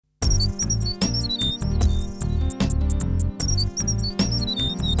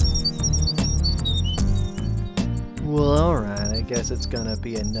guess it's gonna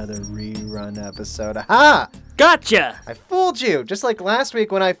be another rerun episode. Aha! Gotcha! I fooled you! Just like last week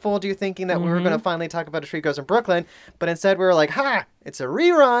when I fooled you thinking that we were gonna finally talk about A Tree Grows in Brooklyn, but instead we were like, ha! It's a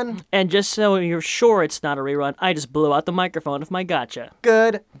rerun! And just so you're sure it's not a rerun, I just blew out the microphone of my gotcha.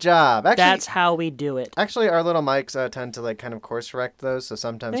 Good job. Actually, That's how we do it. Actually, our little mics tend to kind of course correct those, so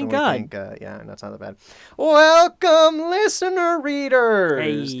sometimes Thank when God. we think, yeah, that's not that bad. Welcome, listener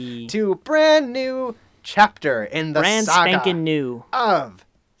readers, Hey. to a brand new chapter in the Brand saga spanking new. of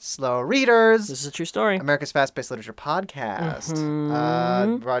Slow Readers, This is a true story. America's fast-paced literature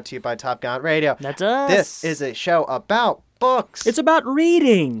podcast, brought to you by Top Gun Radio. That's us. This is a show about books. It's about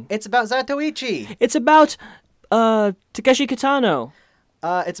reading. It's about Zatoichi. It's about Takeshi Kitano.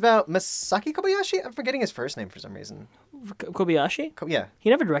 It's about Masaki Kobayashi. I'm forgetting his first name for some reason. Kobayashi? Yeah.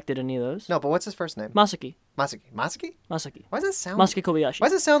 He never directed any of those. No, but what's his first name? Masaki. Masaki? Masaki. Why does that sound? Masaki Kobayashi. Why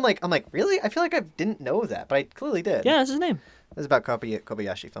does it sound like I'm like, really? I feel like I didn't know that, but I clearly did. Yeah, that's his name. This is about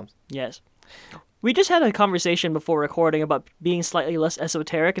Kobayashi films. Yes. We just had a conversation before recording about being slightly less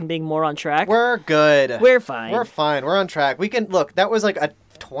esoteric and being more on track. We're good. We're fine. We're fine. We're on track. We can look. That was like a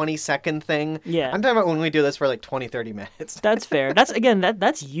 20-second thing. Yeah. I'm talking about when we do this for like 20, 30 minutes. That's fair. That's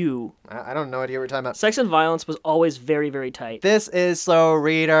that's you. I don't know what you were talking about. Sex and violence was always very, very tight. This is Slow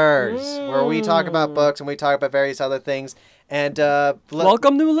Readers, where we talk about books and we talk about various other things. And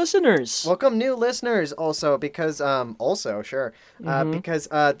Welcome new listeners. welcome new listeners also because because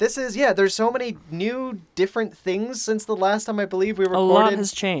this is there's so many new different things since the last time I believe we A recorded. lot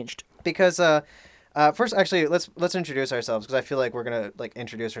has changed. Because first actually let's introduce ourselves because I feel like we're gonna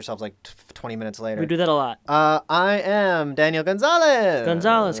introduce ourselves 20 minutes later. We do that a lot. I am Daniel Gonzalez.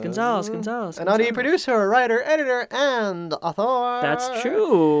 Gonzalez. An audio producer, writer, editor, and author. That's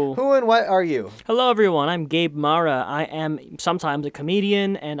true. Who and what are you? Hello, everyone. I'm Gabe Mara. I am sometimes a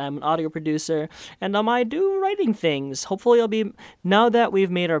comedian, and I'm an audio producer, and I do writing things. Hopefully, I'll be, now that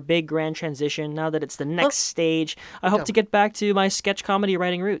we've made our big grand transition, now that it's the next stage, I hope to get back to my sketch comedy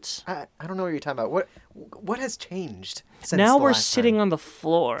writing roots. I don't know what you're talking about. What has changed since Now the we're last sitting time? on the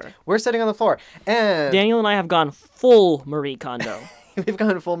floor. We're sitting on the floor, and Daniel and I have gone full Marie Kondo. we've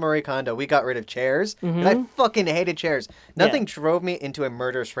gone full Marie Kondo. We got rid of chairs, and I fucking hated chairs. Nothing drove me into a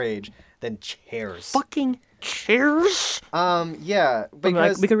murderous rage than chairs. Fucking chairs? Yeah,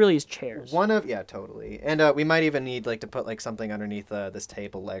 because we could really use chairs. totally. And we might even need to put something underneath this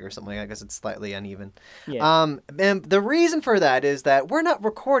table leg or something. I guess it's slightly uneven. Yeah. And the reason for that is that we're not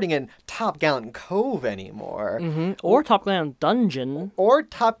recording in Top Gallant Cove anymore, Or Top Gun Dungeon. or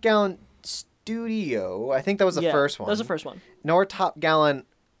Top Gallant Studio. I think that was the first one. That was the first one. Nor Top Gallant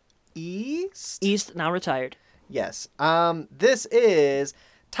East. East, now retired. Yes. This is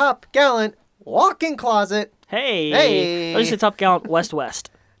Top Gallant Walk-in Closet. Hey. Let's say Top Gallant West.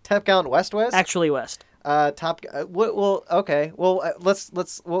 Top Gallant West. Actually West. Top. Well, okay. Well, let's.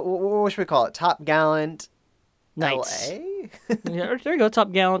 What should we call it? Top Gallant. Nights. L.A. Yeah, there you go.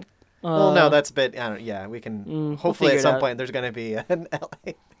 Top Gallant. Well, no, that's a bit. I don't. Yeah, we can. we'll Hopefully, figure at it some out. point, there's gonna be an L.A.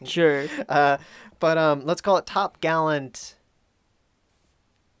 thing. Sure. But let's call it Top Gallant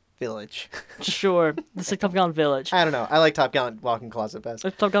Village. Sure. It's like Top Gallant Village. I don't know. I like Top Gallant Walk-in Closet best.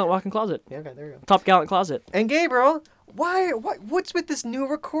 It's Top Gallant Walk-in Closet. Yeah. Okay. There you go. Top Gallant Closet. And Gabriel, what's with this new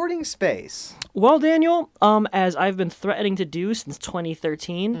recording space? Well, Daniel, as I've been threatening to do since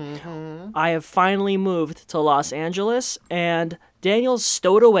 2013, I have finally moved to Los Angeles, and Daniel's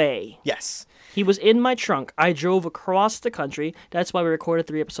stowed away. Yes. He was in my trunk. I drove across the country. That's why we recorded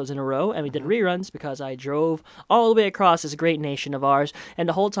 3 episodes in a row, and we did reruns because I drove all the way across this great nation of ours, and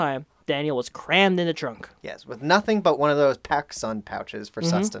the whole time, Daniel was crammed in the trunk. Yes, with nothing but one of those PacSun pouches for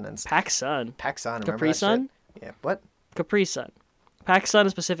sustenance. PacSun. PacSun, remember Capri that Sun? shit? Yeah. What? Capri Sun. PacSun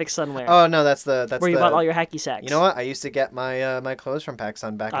is Pacific Sunwear. Oh no, that's where you bought all your hacky sacks. You know what? I used to get my my clothes from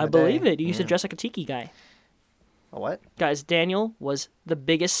PacSun back in I the day. believe it. You used to dress like a tiki guy. A what? Guys, Daniel was the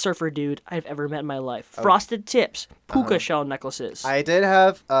biggest surfer dude I've ever met in my life. Frosted tips, puka shell necklaces. I did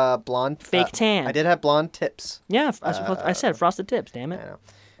have blonde Fake tan. I did have blonde tips. Yeah, that's what I said. Frosted tips, damn I it. know.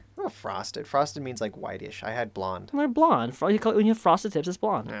 Oh, frosted. Frosted means like whitish. I had blonde. They're blonde. When you have frosted tips, it's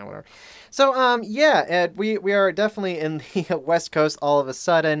blonde. Yeah, whatever. So, Ed, we are definitely in the West Coast all of a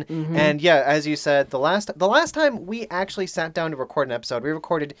sudden, and yeah, as you said, the last time we actually sat down to record an episode, we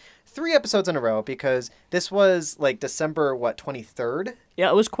recorded 3 episodes in a row because this was like December 23rd. Yeah,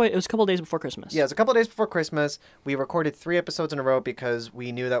 it was a couple days before Christmas. Yeah, it was a couple of days before Christmas. We recorded 3 episodes in a row because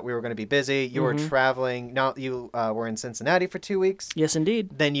we knew that we were going to be busy. You were traveling. Now you were in Cincinnati for 2 weeks. Yes, indeed.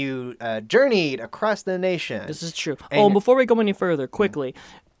 Then you journeyed across the nation. This is true. And- Before we go any further, quickly,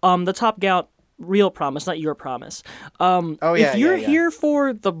 the Top Gallant real promise, not your promise. Oh, yeah, if you're yeah. here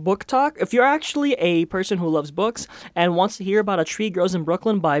for the book talk, if you're actually a person who loves books and wants to hear about A Tree Grows in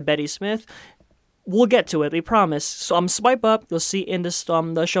Brooklyn by Betty Smith, we'll get to it, we promise. So swipe up, you'll see in this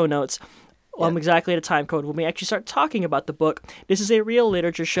the show notes exactly the time code when we actually start talking about the book. This is a real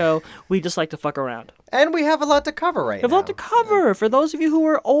literature show. We just like to fuck around. And we have a lot to cover right now. We have a lot to cover. For those of you who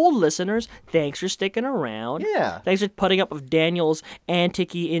are old listeners, thanks for sticking around. Yeah. Thanks for putting up with Daniel's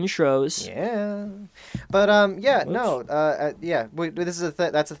antique-y intros. Yeah. But, this is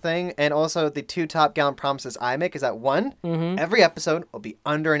that's a thing. And also, the 2 Top Gallant promises I make is that, one, every episode will be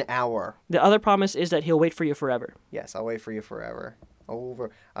under an hour. The other promise is that he'll wait for you forever. Yes, I'll wait for you forever.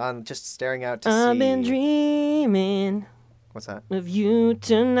 Just staring out to see... I've been dreaming What's that? of you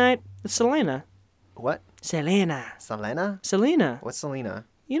tonight. It's Selena. What? Selena. Selena? What's Selena?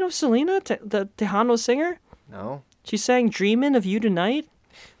 You know Selena, the Tejano singer? No. She sang Dreamin' of You Tonight.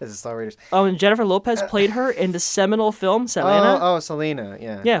 This is Star Readers. Oh, and Jennifer Lopez played her in the seminal film, Selena. Oh, Selena,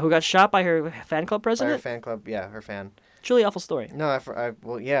 yeah. Yeah, who got shot by her fan club By president. her fan club, yeah, her fan. Truly awful story. No, I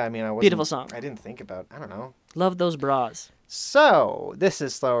wasn't... Beautiful song. I didn't think about... I don't know. Love those bras. So, this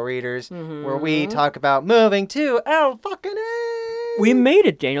is Slow Readers, where we talk about moving to El fucking A. We made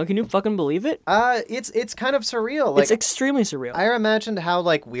it, Daniel. Can you fucking believe it? It's kind of surreal. It's extremely surreal. I imagined how,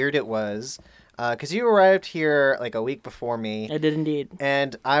 weird it was, because you arrived here, a week before me. I did indeed.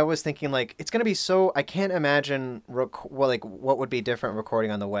 And I was thinking, it's going to be so... I can't imagine, what would be different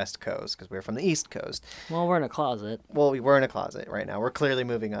recording on the West Coast, because we're from the East Coast. Well, we're in a closet. Well, we're in a closet right now. We're clearly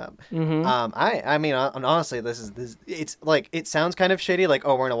moving up. I mean, honestly, it's it sounds kind of shitty,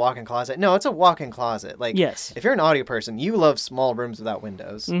 we're in a walk-in closet. No, it's a walk-in closet. Yes. If you're an audio person, you love small rooms without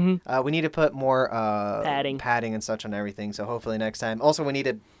windows. We need to put more padding and such on everything, so hopefully next time. Also, we need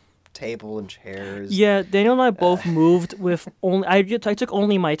a table and chairs. Yeah, Daniel and I both moved with only... I took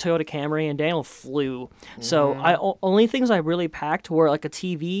only my Toyota Camry, and Daniel flew. So only things I really packed were, a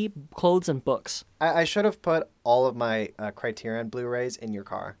TV, clothes, and books. I should have put all of my Criterion Blu-rays in your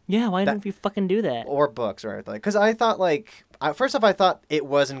car. Yeah, why didn't you fucking do that? Or books or anything. Because I thought, first off, I thought it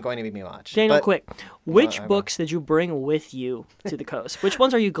wasn't going to be much. Daniel, but, quick. Which books did you bring with you to the coast? Which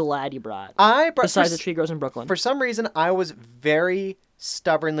ones are you glad you brought? Besides The Tree Grows in Brooklyn. For some reason, I was very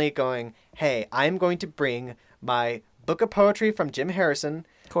stubbornly going, hey, I'm going to bring my book of poetry from Jim Harrison.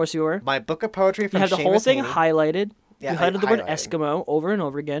 Of course you were. My book of poetry from You had the whole Seamus thing Heaney. highlighted. Yeah, you highlighted the word highlighted. Eskimo over and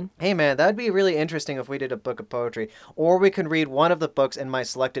over again. Hey, man, that'd be really interesting if we did a book of poetry. Or we could read one of the books in my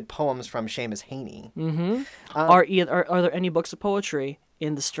selected poems from Seamus Heaney. Mm-hmm. Are there any books of poetry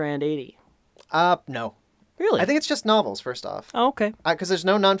in the Strand 80? No. Really? I think it's just novels, first off. Oh, okay. Because there's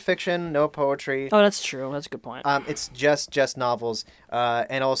no nonfiction, no poetry. Oh, that's true. That's a good point. It's just novels.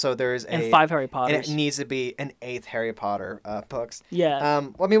 And also there's and 5 Harry Potters. And it needs to be an 8th Harry Potter books. Yeah.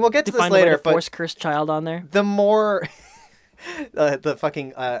 We'll get to this Find later, a way to but force cursed child on there. the more... the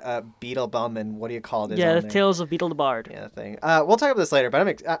fucking Beetle Bum and what do you call it? Yeah, the Tales of Beetle the Bard. Yeah, thing. We'll talk about this later, but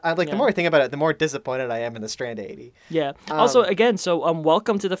the more I think about it, the more disappointed I am in the Strand 80. Yeah. Also, again,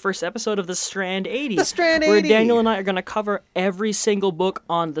 welcome to the first episode of the Strand 80. The Strand 80! Where Daniel and I are going to cover every single book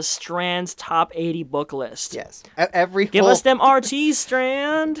on the Strand's top 80 book list. Yes. Give us them RTs,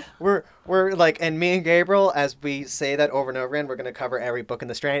 Strand! We're and me and Gabriel, as we say that over and over again, we're going to cover every book in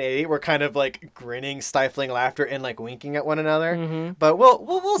the Strand 80. We're kind of grinning, stifling laughter, and winking at one another. Mm-hmm. But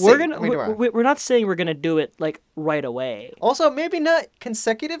we'll see. We're not saying we're gonna do it right away. Also, maybe not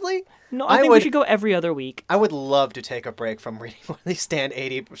consecutively. No, I think we should go every other week. I would love to take a break from reading one of these Strand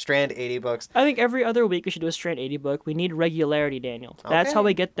 80 books. I think every other week we should do a Strand 80 book. We need regularity, Daniel. That's Okay. how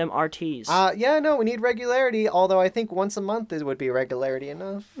we get them RTs. We need regularity, although I think once a month would be regularity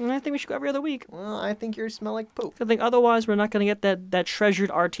enough. I think we should go every other week. Well, I think you smell like poop. I think otherwise we're not going to get that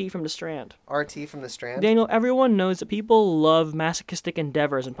treasured RT from the Strand. RT from the Strand? Daniel, everyone knows that people love masochistic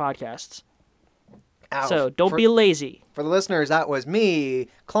endeavors in podcasts. Ow. So don't be lazy. For the listeners, that was me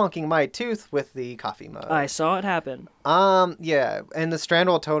clonking my tooth with the coffee mug. I saw it happen. Yeah, and the Strand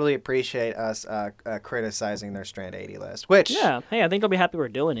will totally appreciate us criticizing their Strand 80 list, which... Yeah, hey, I think they'll be happy we're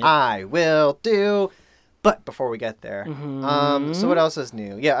doing it. I will do. But before we get there, so what else is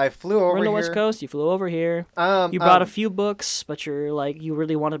new? Yeah, I flew over here. We're on the West Coast. You flew over here. You brought a few books, but you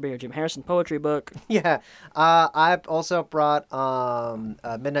really wanted to bring your Jim Harrison poetry book. Yeah, I've also brought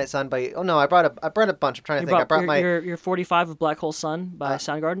Midnight Sun by. Oh no, I brought a bunch. I'm trying to think. I brought your 45 of Black Hole Sun by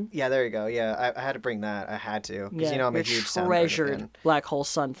Soundgarden. Yeah, there you go. Yeah, I had to bring that. I had to because I'm a huge Soundgarden treasured fan. Black Hole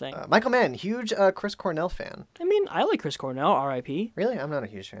Sun thing. Michael Mann, huge Chris Cornell fan. I mean, I like Chris Cornell. R.I.P. Really, I'm not a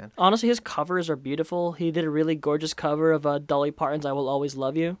huge fan. Honestly, his covers are beautiful. He did a really gorgeous cover of Dolly Parton's "I Will Always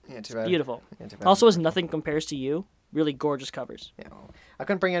Love You." Yeah, too It's bad. beautiful. Yeah, too bad. Also, as Nothing Compares to You, really gorgeous covers. Yeah. I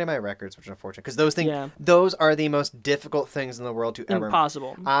couldn't bring any of my records, which is unfortunate because those things, Yeah. those are the most difficult things in the world to ever.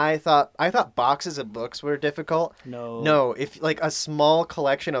 Impossible. I thought boxes of books were difficult. No, if like a small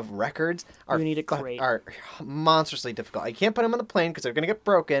collection of records are You need a crate. are monstrously difficult. You can't put them on the plane because they're gonna get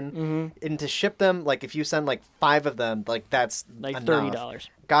broken. And to ship them, like if you send like 5 of them, like that's Like enough. $30.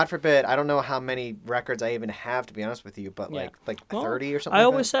 God forbid, I don't know how many records I even have, to be honest with you, but Yeah. like Well, 30 or something. I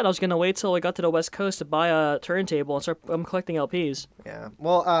like always said I was gonna wait till I got to the West Coast to buy a turntable and start. I'm collecting LPs that. Yeah.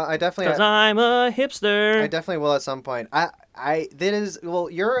 Well, I definitely. because I'm a I hipster. definitely will at some point. That is, well,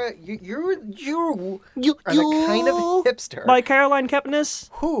 you are the kind of hipster By Caroline Kepnes.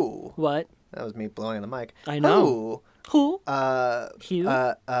 who, What? that was me blowing on the mic. I know. Who? Hugh?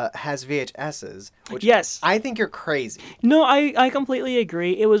 Has VHSs, which Yes. I think you're crazy. No, I completely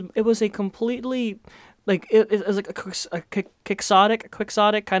agree. It was a completely like it was like a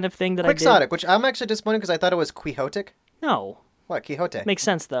quixotic kind of thing that I did. Quixotic, which I'm actually disappointed because I thought it was Quixotic. No, What, Quixote? makes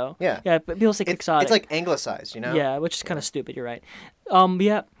sense though. Yeah. Yeah, but people say quixotic. It's like anglicized, you know? Yeah, which is kind of stupid. You're right.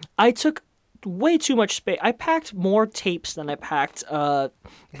 Yeah, I took way too much space. I packed more tapes than I packed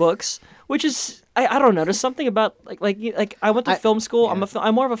books, which is I don't know. There's something about like I went to film school. yeah.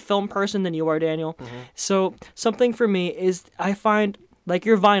 I'm more of a film person than you are, Daniel. So something for me is I find. Like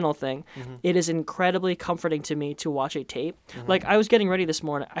your vinyl thing, it is incredibly comforting to me to watch a tape. Like I was getting ready this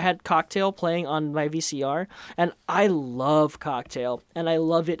morning. I had Cocktail playing on my VCR, and I love Cocktail, and I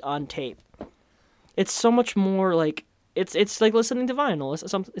love it on tape. It's so much more like it's like listening to vinyl.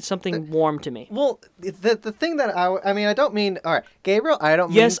 It's something warm to me. Well, the thing that I mean, I don't mean, all right, Gabriel, I don't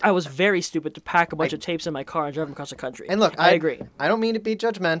mean. Yes, I was very stupid to pack a bunch of tapes in my car and drive them across the country. And look, I agree. I don't mean to be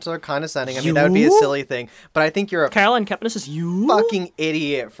judgmental or condescending. I mean, that would be a silly thing. But I think you're a Caroline Kepnes is you. fucking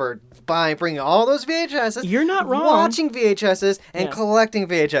idiot for bringing all those VHSs. You're not wrong. Watching VHSs and Yeah. collecting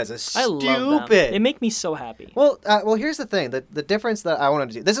VHSs. I love them. Stupid. They make me so happy. Well, here's the thing. The difference that I wanted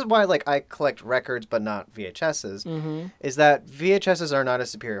to do. This is why, like, I collect records but not VHSs. Is that VHSs are not a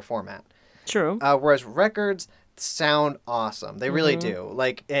superior format. True. Whereas records sound awesome. They really do.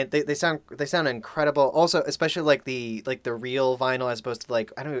 Like, and they sound incredible. Also, especially like the real vinyl as opposed to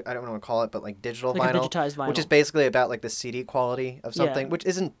like I don't know what to call it, but like digital Like a vinyl, digitized vinyl. which is basically about like the CD quality of something, which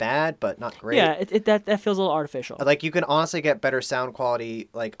isn't bad but not great. Yeah, that feels a little artificial. Like you can honestly get better sound quality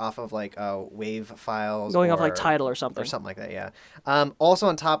like off of like wave files, Going off like Tidal or something. like that. Yeah. Also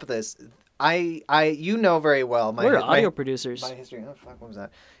on top of this, I you know very well my We're audio producers. my history. Oh fuck, what was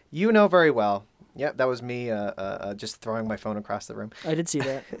that? You know very well. Yep, that was me just throwing my phone across the room. I did see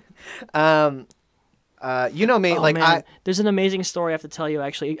that. You know me, Oh, like man. There's an amazing story I have to tell you.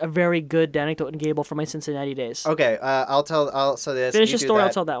 Actually, a very good anecdote and Gable from my Cincinnati days. Okay, I'll say this. Finish you the do story, I'll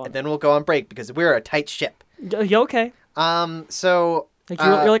that, tell that one. And then we'll go on break because we're a tight ship. You okay? So Like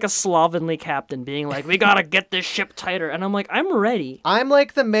you're like a slovenly captain, being like, "We gotta get this ship tighter," and I'm like, "I'm ready." I'm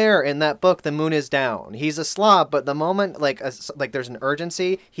like the mayor in that book, The Moon is Down. He's a slob, but the moment like there's an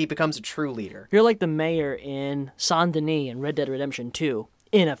urgency, he becomes a true leader. You're like the mayor in Saint Denis in Red Dead Redemption 2,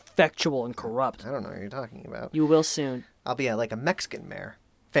 ineffectual and corrupt. I don't know what you're talking about. You will soon. I'll be like a Mexican mayor,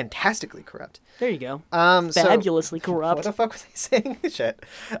 fantastically corrupt. There you go. So, Fabulously what corrupt. the fuck was I saying? Shit.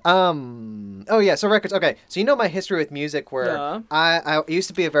 Oh yeah, so records. Okay, so you know my history with music, where Yeah. I used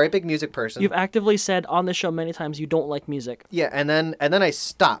to be a very big music person. You've actively said on the show many times you don't like music. Yeah, and then I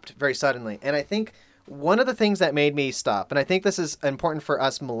stopped very suddenly, and I think one of the things that made me stop, and I think this is important for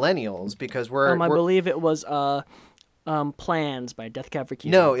us millennials because I we're believe it was Plans by Death Cab for Cutie.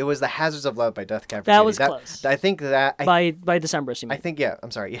 no, it was The Hazards of Love by Death Cab for That Cutie. was close. I think that By December, you mean? I think yeah.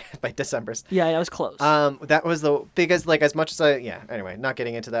 I'm sorry. Yeah, by December. Yeah, that was close. That was the biggest. Like as much as Anyway, not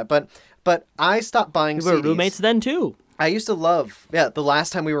getting into that, but I stopped buying we were CDs. roommates then too. I used to love. Yeah, the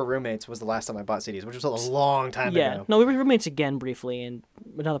last time we were roommates was the last time I bought CDs, which was a long time Yeah. ago. No, we were roommates again briefly in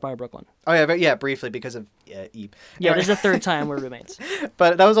another part of Brooklyn. Oh yeah, yeah, briefly because of Eve. Yeah, Anyway, this is the third time we're roommates.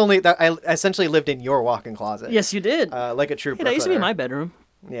 but that was only that I essentially lived in your walk-in closet. Yes, you did. Like a true. Hey, that used to be Brooklyner. my bedroom.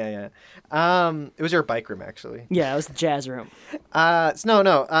 Yeah, yeah. It was your bike room actually. Yeah, it was the jazz room.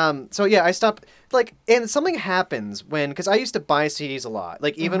 No. So yeah, I stopped. Like, and something happens when, because I used to buy CDs a lot.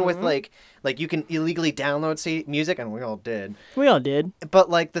 Like even with like you can illegally download music, and we all did. We all did. But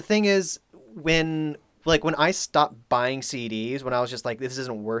like the thing is, when I stopped buying CDs, when I was just like, this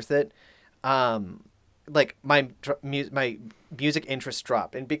isn't worth it. Like my music interest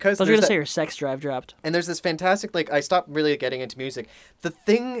dropped, and because I was gonna there's say your sex drive dropped. and there's this fantastic, like, I stopped really getting into music. The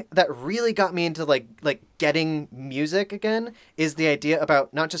thing that really got me into like getting music again is the idea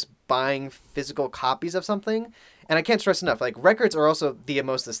about not just buying physical copies of something. And I can't stress enough, like, records are also the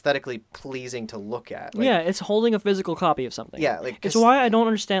most aesthetically pleasing to look at. Like, Yeah, it's holding a physical copy of something. Yeah, like, it's 'cause- why I don't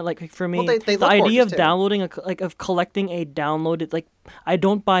understand. Like for me, Well, they the look idea of gorgeous, too. downloading of collecting a downloaded, like, I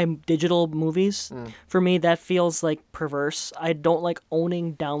don't buy digital movies. For me, that feels like perverse. I don't like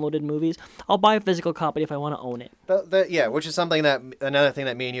owning downloaded movies. I'll buy a physical copy if I want to own it. yeah, which is something that another thing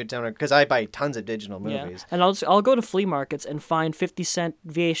that me and you don't, because I buy tons of digital movies. Yeah, and I'll go to flea markets and find 50-cent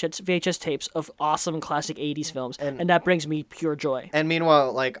VHS tapes of awesome classic 80s films, and that brings me pure joy. And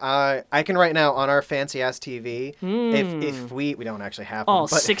meanwhile, like, I can right now on our fancy ass TV, if we don't actually have Oh, one,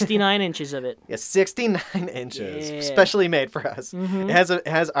 but 69 inches of it. yeah, 69 inches, Yeah. specially made for us. It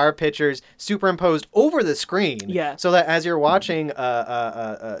has our pictures superimposed over the screen. Yeah. So that as you're watching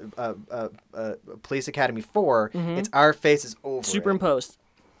Police Academy 4, it's our faces over it. Superimposed.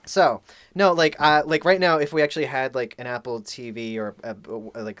 So no, like right now, if we actually had like an Apple TV or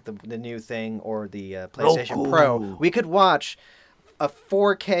like the new thing or the PlayStation Pro, we could watch a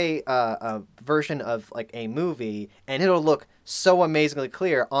 4K version of like a movie, and it'll look so amazingly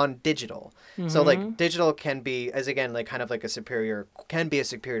clear on digital. So like digital can be, as again, like kind of like a superior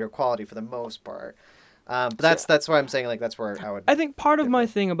quality for the most part. But that's why I'm saying, like, that's where I would. I think part of my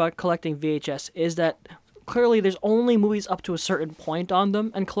thing about collecting VHS is that clearly there's only movies up to a certain point on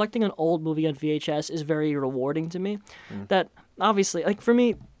them, and collecting an old movie on VHS is very rewarding to me. That obviously, like, for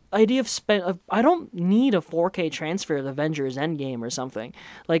me, idea of I don't need a 4K transfer of Avengers Endgame or something.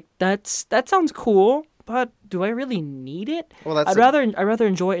 Like, that sounds cool, but do I really need it? Well, that's I'd rather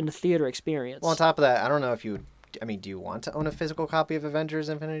enjoy it in the theater experience. Well, on top of that, I don't know if you. I mean, do you want to own a physical copy of Avengers: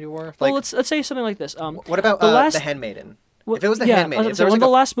 Infinity War? Well, let's say something like this. What about The Handmaiden? If it was The Handmaiden, if there was one of like the a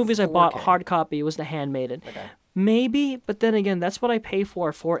last movies I bought 4K. hard copy was The Handmaiden. Okay. Maybe, but then again, that's what I pay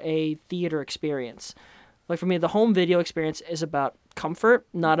for a theater experience. Like, for me, the home video experience is about comfort,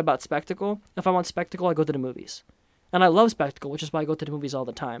 not about spectacle. If I want spectacle, I go to the movies. And I love spectacle, which is why I go to the movies all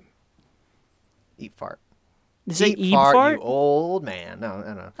the time. Eat fart. Is it Eat Ebe fart? you old man.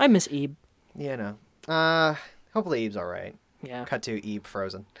 No. I miss Ebe. Yeah, no. Hopefully Ebe's all right. Yeah. Cut to Ebe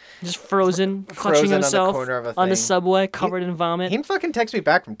frozen. Just frozen, clutching Frozen on the himself corner of a on the thing. subway, covered in vomit. He fucking texted me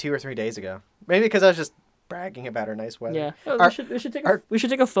back from 2 or 3 days ago. Maybe because I was just bragging about our nice weather. Yeah. Oh, Our- we should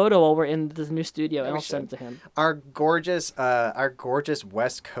take a photo while we're in the new studio, and we I'll send should. it to him. Our gorgeous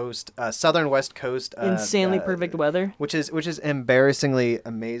West Coast, southern West Coast, Insanely perfect weather. which is embarrassingly,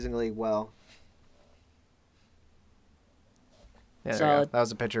 amazingly well. Yeah, there you go. Solid. That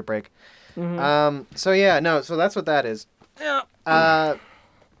was a picture break. Mm-hmm. So yeah, no, so that's what that is. Yeah.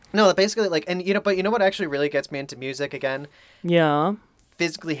 No, basically, like, and but you know what actually really gets me into music again? Yeah.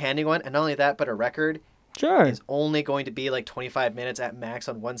 Physically handing one, and not only that, but a record Sure. is only going to be like 25 minutes at max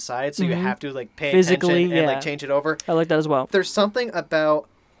on one side, so you have to like pay Physically, attention and yeah. like change it over. I like that as well. There's something about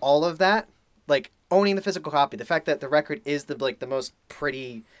all of that, like owning the physical copy, the fact that the record is the most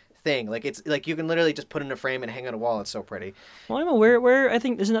pretty thing. Like, it's like you can literally just put it in a frame and hang on a wall. It's so pretty. Well, I know where I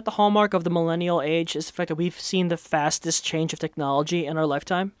think isn't that the hallmark of the millennial age is the fact that we've seen the fastest change of technology in our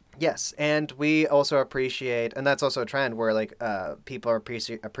lifetime. Yes, and we also appreciate, and that's also a trend where like people are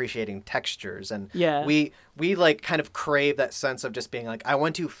appreciating textures, and Yeah. we like kind of crave that sense of just being like, I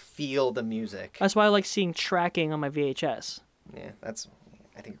want to feel the music. That's why I like seeing tracking on my VHS. Yeah, I think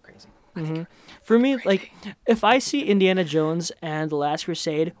you're crazy. For me, like, if I see Indiana Jones and The Last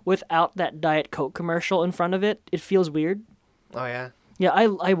Crusade without that Diet Coke commercial in front of it, it feels weird. Oh yeah, Yeah,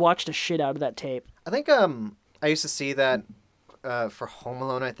 I watched the shit out of that tape. I think I used to see that for Home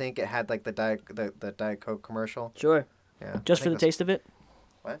Alone. I think it had like the Diet Coke commercial. Sure. Yeah, Just I for the think taste of it?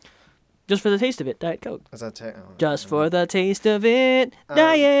 What? Just for the taste of it, Diet Coke. Was that Just for the taste of it,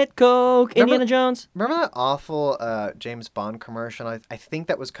 Diet Coke. remember- Indiana Jones. Remember that awful James Bond commercial? I think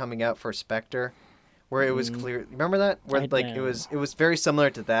that was coming out for Spectre, where it was clear. Remember that? Where I like don't. it was very similar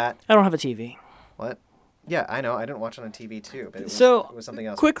to that. I don't have a TV. What? Yeah, I know. I didn't watch it on TV too, but it was something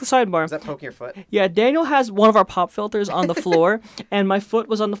else. Quick sidebar. Was that poking your foot? Yeah, Daniel has one of our pop filters on the floor, and my foot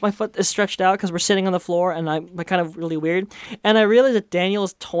is stretched out because we're sitting on the floor, and I'm kind of really weird. And I realized that Daniel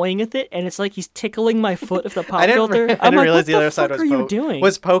is toying with it, and it's like he's tickling my foot with the pop filter. I didn't I'm like, realize what the other the side fuck was are you doing?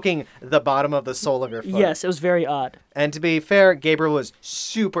 was poking the bottom of the sole of your foot. Yes, it was very odd. And to be fair, Gabriel was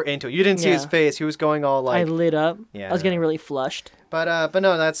super into it. You didn't see his Yeah. face. He was going all I like. lit up. Yeah. I was getting really flushed. But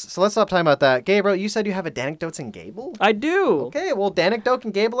no, so let's stop talking about that. Gabriel, you said you have a Danecdotes and Gable? I do. Okay, well, Danecdote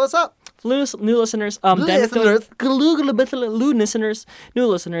and Gable us up. New listeners, new listeners,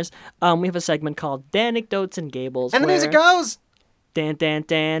 we have a segment called Danecdotes and Gables. And the music goes.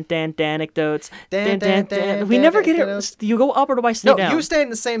 Danecdotes. Dan. We never get it. You go up or do I stay down? No, you stay in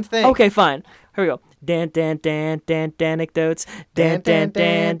the same thing. Okay, fine. Here we go. Danecdotes.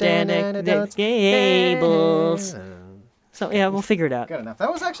 Gables. So yeah, we'll figure it out. Good enough.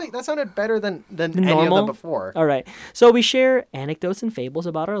 That sounded better than any normal? of them before. All right. So we share anecdotes and fables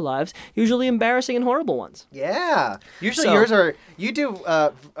about our lives, usually embarrassing and horrible ones. Yeah. Usually yours are, you do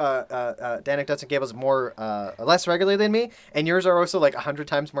Danecdotes and Gables more, less regularly than me, and yours are also like 100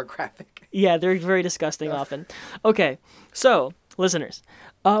 times more graphic. Yeah, they're very disgusting often. Okay, so listeners,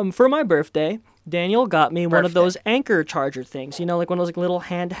 for my birthday, Daniel got me one of those Anchor charger things, like one of those little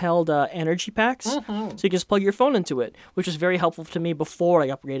handheld energy packs. Mm-hmm. So you can just plug your phone into it, which was very helpful to me before I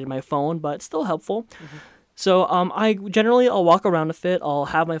upgraded my phone, but still helpful. Mm-hmm. So I'll walk around with it. I'll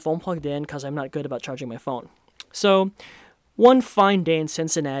have my phone plugged in because I'm not good about charging my phone. So one fine day in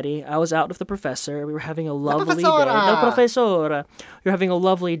Cincinnati, I was out with the professor. We were having a lovely day. El profesor. We were having a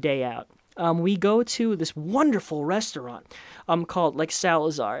lovely day out. We go to this wonderful restaurant called like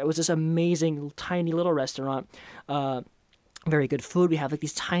Salazar. It was this amazing, tiny little restaurant. Very good food. We have like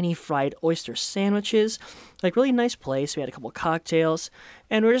these tiny fried oyster sandwiches. Like really nice place. We had a couple cocktails.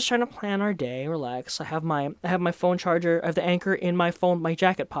 And we're just trying to plan our day, relax. I have my phone charger. I have the Anchor in my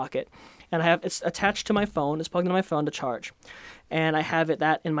jacket pocket. And it's attached to my phone. It's plugged into my phone to charge. And I have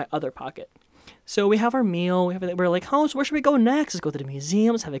that in my other pocket. So we have our meal. We're like, so where should we go next? Let's go to the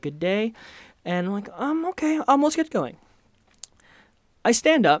museums, have a good day. And I'm like, okay, let's get going. I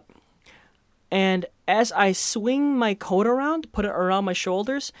stand up, and as I swing my coat around, put it around my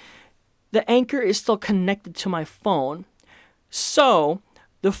shoulders, the Anchor is still connected to my phone. So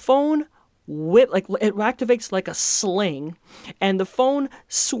the phone it activates like a sling, and the phone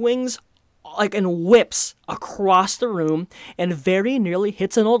swings and whips across the room and very nearly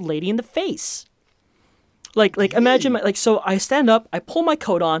hits an old lady in the face. Imagine so I stand up, I pull my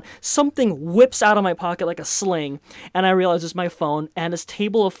coat on, something whips out of my pocket like a sling, and I realize it's my phone, and this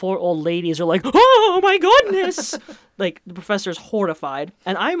table of 4 old ladies are like, oh my goodness! The professor's horrified,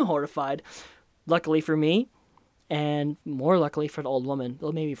 and I'm horrified. Luckily for me, and more luckily for the old woman,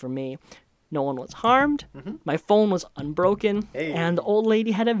 though maybe for me, no one was harmed, my phone was unbroken, and the old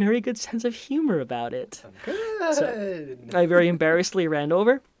lady had a very good sense of humor about it. Good. So I very embarrassedly ran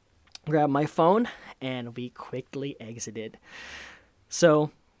over, grabbed my phone, and we quickly exited.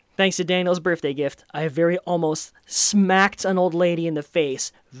 So, thanks to Daniel's birthday gift, I very almost smacked an old lady in the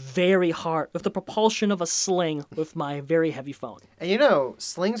face very hard with the propulsion of a sling with my very heavy phone. And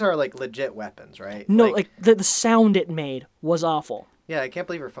slings are like legit weapons, right? No, the sound it made was awful. Yeah, I can't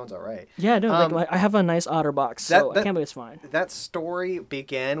believe your phone's all right. Yeah, no, I have a nice OtterBox, so I can't believe it's fine. That story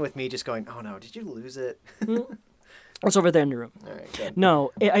began with me just going, oh no, did you lose it? It's over there in the room. All right, good.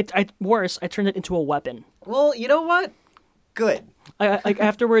 No, worse, I turned it into a weapon. Well, you know what? Good.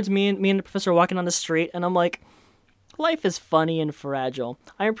 Afterwards, me and the professor are walking on the street, and I'm like, life is funny and fragile.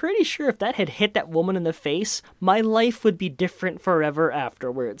 I'm pretty sure if that had hit that woman in the face, my life would be different forever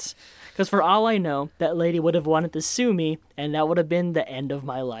afterwards. Because for all I know, that lady would have wanted to sue me, and that would have been the end of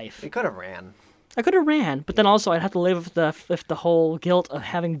my life. You could have ran. I could have ran, but then also I'd have to live with the whole guilt of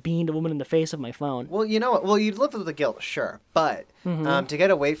having beamed a woman in the face with my phone. Well, you know what? Well, you'd live with the guilt, sure. But to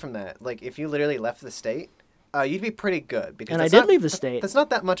get away from that, if you literally left the state, you'd be pretty good. And I did leave the state. That's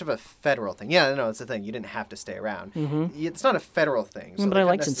not that much of a federal thing. Yeah, no, it's the thing. You didn't have to stay around. It's not a federal thing. So but I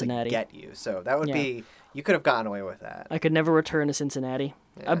like Cincinnati. Get you. So that would be... You could have gotten away with that. I could never return to Cincinnati.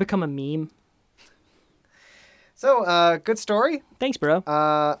 Yeah. I'd become a meme. So, good story. Thanks, bro.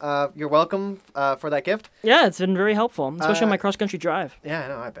 You're welcome for that gift. Yeah, it's been very helpful, especially on my cross-country drive. Yeah, I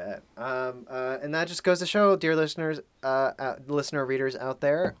know, I bet. And that just goes to show, dear listeners, listener readers out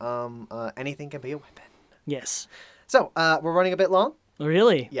there, anything can be a weapon. Yes. So, we're running a bit long.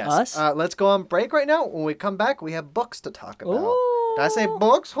 Really? Yes. Us? Let's go on break right now. When we come back, we have books to talk about. Ooh. Did I say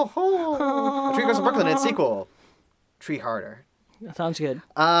books? Ho ho! A Tree Grows in Brooklyn, its sequel. Tree Harder. That sounds good.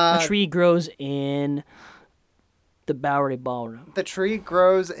 A tree grows in... the Bowery Ballroom. The tree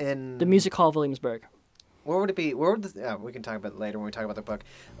grows in... the Music Hall of Williamsburg. Where would it be? Where would the... we can talk about it later when we talk about the book.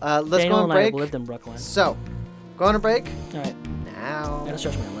 Let's Daniel go on and break. I have lived in Brooklyn. So, go on a break. All right. Now. I gotta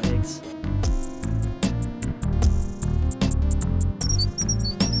stretch my legs.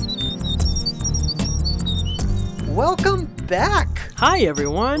 Welcome back, Hi,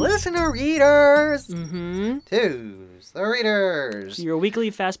 everyone. listener readers, Mm-hmm. to The Readers. Your weekly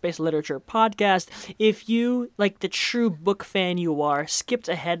fast-paced literature podcast. If you, like the true book fan you are, skipped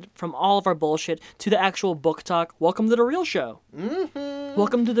ahead from all of our bullshit to the actual book talk, welcome to the real show. Mm-hmm.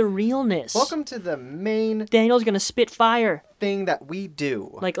 Welcome to the realness. Welcome to the main Daniel's gonna spit fire. thing that we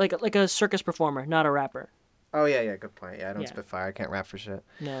do. Like a circus performer, not a rapper. Oh, yeah, good point. Yeah, I don't Yeah. spit fire. I can't rap for shit.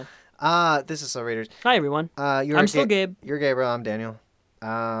 No. This is So Readers. Hi, everyone. I'm still Gabe. You're Gabriel. I'm Daniel.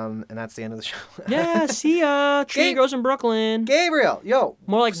 And that's the end of the show. Yeah, see ya. Tree Gabe- grows in Brooklyn. Gabriel, yo.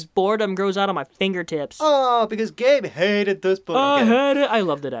 More like boredom grows out of my fingertips. Oh, because Gabe hated this book. I Okay. heard it. I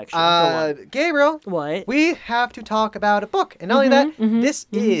loved it, actually. Go on. Gabriel, What? we have to talk about a book. And not only that, this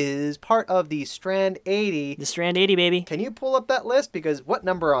is part of the Strand 80. The Strand 80, baby. Can you pull up that list? Because what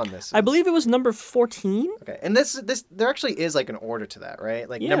number on this? I believe it was number 14? Okay, and this there actually is like an order to that, right?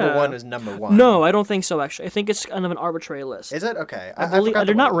 Like Yeah. number 1 is number 1. No, I don't think so, actually. I think it's kind of an arbitrary list. Is it? Okay. I believe forgot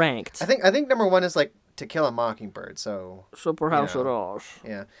they're the not order. ranked. I think number 1 is like To Kill a Mockingbird. So So perhaps You it know. is.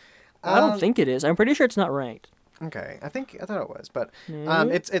 yeah. I don't think it is. I'm pretty sure it's not ranked. Okay, I thought it was, but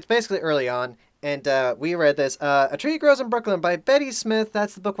it's basically early on, and we read this. A Tree Grows in Brooklyn by Betty Smith.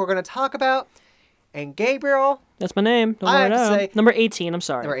 That's the book we're going to talk about. And Gabriel, That's my name. Don't I worry have to it out. say- Number 18, I'm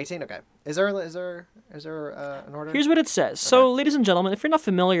sorry. number 18. Okay, is there an order? Here's what it says. So, ladies and gentlemen, if you're not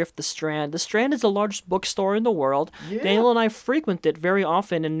familiar with the Strand is the largest bookstore in the world. Yeah. Daniel and I frequent it very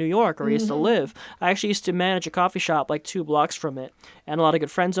often in New York, where I used to live. I actually used to manage a coffee shop like 2 blocks from it, and a lot of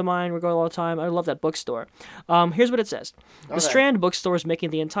good friends of mine were going all the time. I love that bookstore. Here's what it says. The Okay. Strand bookstore is making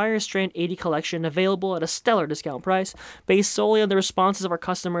the entire Strand 80 collection available at a stellar discount price. Based solely on the responses of our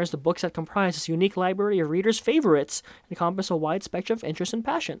customers, the books that comprise this unique library of readers' favorites encompass a wide spectrum of interests and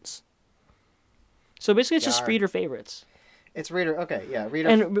passions. So basically, it's just Yar. reader favorites. It's reader. Okay, yeah, reader.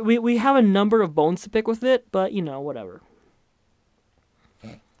 And we have a number of bones to pick with it, but, whatever.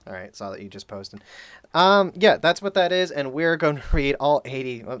 All right, saw that you just posted. Yeah, that's what that is, and we're going to read all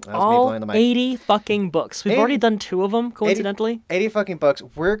 80. Oh, that was me All blowing the mic. 80 fucking books. We've 80 already done 2 of them, coincidentally. 80 fucking books.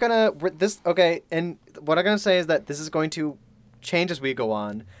 Okay, and what I'm gonna say is that this is going to change as we go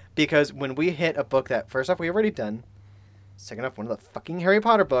on, because when we hit a book that, first off, we've already done, second off, one of the fucking Harry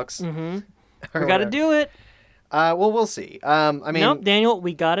Potter books. Mm-hmm. We gotta do it. Well, we'll see. I mean, Nope, Daniel,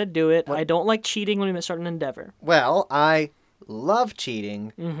 we gotta do it. I don't like cheating when we start an endeavor. well, I love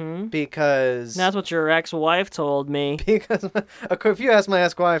cheating because That's what your ex-wife told me. because if you ask my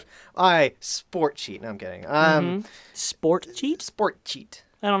ex-wife, I sport cheat. No, I'm kidding. Sport cheat? Sport cheat.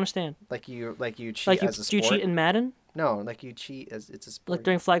 I don't understand. Like you cheat Like, as a do you sport. cheat in Madden? No, like you cheat as it's a sport. Like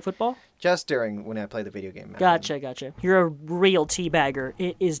during flag football? Just during when I play the video game. Madden. Gotcha. You're a real teabagger.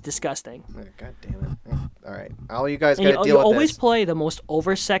 It is disgusting. Oh, God damn it. All right. All you guys And got to you deal with always this. play the most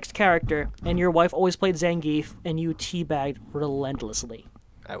oversexed character, and your wife always played Zangief, and you teabagged relentlessly.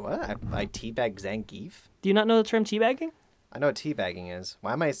 I what? I teabag Zangief? Do you not know the term teabagging? I know what teabagging is.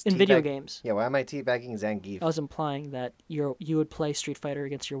 Why am I In video games. Yeah, why am I teabagging Zangief? I was implying that you would play Street Fighter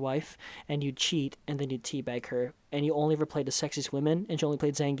against your wife, and you'd cheat, and then you'd teabag her, and you only ever played the sexiest women, and she only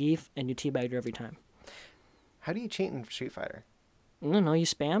played Zangief, and you teabagged her every time. How do you cheat in Street Fighter? I don't know, you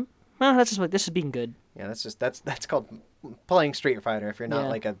spam? Well, that's just like, this is being good. Yeah, that's called playing Street Fighter if you're not Yeah.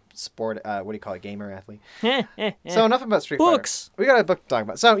 like a sport what do you call it, gamer athlete. So So enough about Street Books. Fighter. We got a book to talk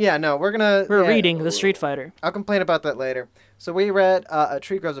about. So yeah, no, we're we're reading the Street Fighter. I'll complain about that later. So we read A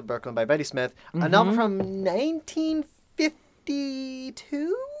Tree Grows in Brooklyn by Betty Smith, a novel from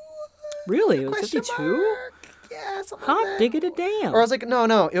 1952. Really? It was Question 52? mark? Yeah, something like Hot that. diggity damn. Or I was like,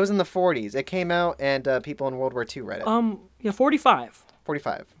 no, it was in the 40s. It came out, and people in World War II read it. Yeah, 45.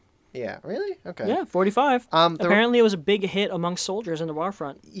 45. Yeah, really? Okay. Yeah, 45. There- Apparently, it was a big hit among soldiers in the war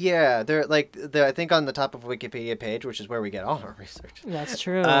front. Yeah, they're like, I think on the top of Wikipedia page, which is where we get all our research. That's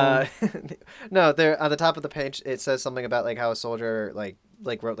true. No, they're on the top of the page. It says something about like how a soldier like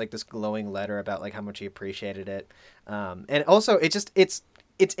wrote like this glowing letter about like how much he appreciated it, and also it's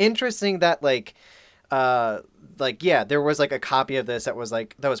interesting that yeah, there was like a copy of this that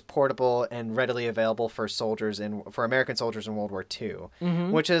was portable and readily available for American soldiers in World War II,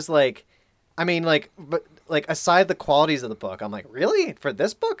 which is like, I mean, but aside the qualities of the book, I'm like, really, for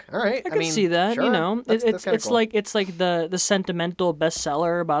this book? All right, I can see that. sure. You know, That's it's kinda cool. it's like the sentimental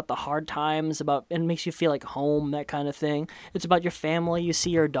bestseller about the hard times, about, and makes you feel like home, that kind of thing. It's about your family. You see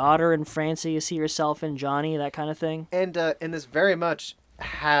your daughter in Francie. You see yourself in Johnny, that kind of thing. And this very much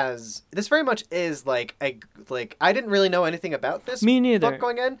is like I didn't really know anything about this Me neither. book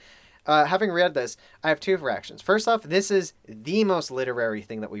going in. Having read this, I have two reactions. First off, this is the most literary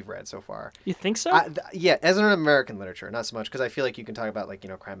thing that we've read so far. You think so? Yeah, as an American literature, not so much because I feel like you can talk about like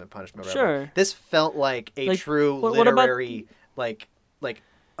Crime and Punishment. Or whatever. Sure. This felt like a Like, true what about- literary like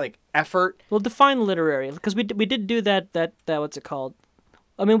like effort. Well, define literary, because we did do that what's it called?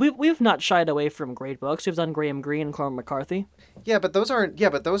 I mean, we've not shied away from great books. We've done Graham Greene and Cormac McCarthy. Yeah, but those aren't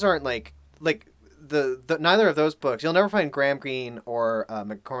like the neither of those books. You'll never find Graham Greene or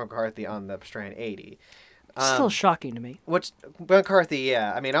Cormac McCarthy on the Strand 80. Still shocking to me. Which McCarthy,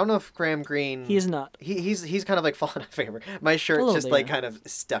 yeah. I mean, I don't know if Graham Greene. He is not. He's kind of like fallen out of favor. My shirt's just like kind of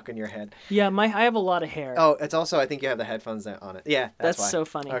stuck in your head. Yeah, I have a lot of hair. Oh, it's also I think you have the headphones on it. Yeah, that's why. so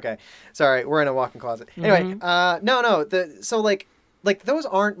funny. Okay, sorry, we're in a walk-in closet. Anyway, no. So like those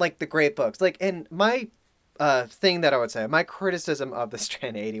aren't like the great books. Like, and my thing that I would say, my criticism of the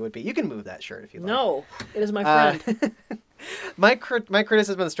Strand 80 would be, you can move that shirt if you like. No, it is my friend. My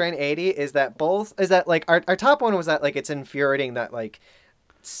criticism of the Strain 80 is that like our top one was that like it's infuriating that like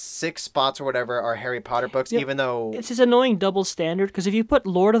 6 spots or whatever are Harry Potter books, even though it's this annoying double standard, because if you put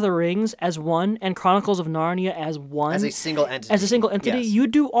Lord of the Rings as one and Chronicles of Narnia as one, as a single entity, yes. You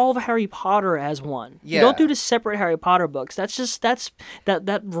do all of Harry Potter as one. Yeah. You don't do the separate Harry Potter books.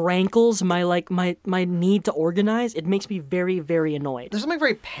 That rankles my need to organize. It makes me very, very annoyed. There's something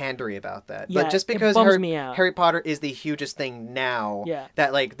very pandery about that. Yeah, but just because it bums me out. Harry Potter is the hugest thing now, yeah.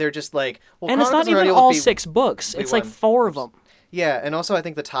 that like they're just like, well, and it's not even all 6 books. It's like 4 of them. Yeah, and also I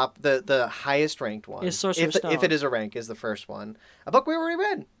think the highest ranked one is Sorcerer's Stone. If it is a rank, is the first one. A book we already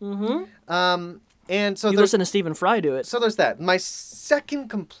read. Mm-hmm. And so you listen to Stephen Fry do it. So there's that. My second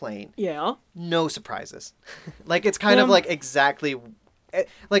complaint. Yeah. No surprises. Like it's kind of like exactly,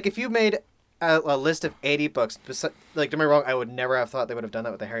 like if you made a list of 80 books, like don't get me wrong, I would never have thought they would have done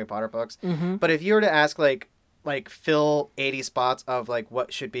that with the Harry Potter books. Mm-hmm. But if you were to ask like fill 80 spots of like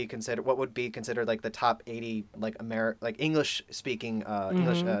what would be considered like the top 80 like English speaking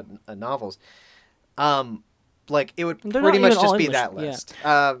English novels, like it would pretty much just be that list.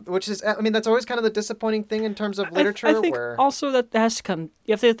 Yeah. Which is, I mean, that's always kind of the disappointing thing in terms of literature. I think also that has to come,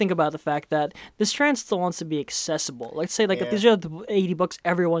 you have to think about the fact that the Strand still wants to be accessible. Like say if these are the 80 books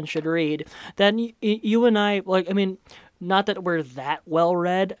everyone should read, then you and I, like, I mean, not that we're that well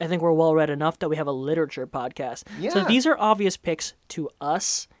read. I think we're well read enough that we have a literature podcast. Yeah. So these are obvious picks to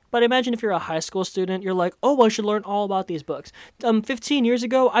us. But imagine if you're a high school student, you're like, oh, I should learn all about these books. 15 years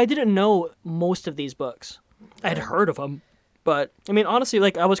ago, I didn't know most of these books. I had heard of them. But, I mean, honestly,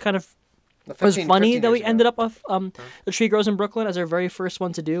 like, I was kind of... It was funny that we ended up with The Tree Grows in Brooklyn as our very first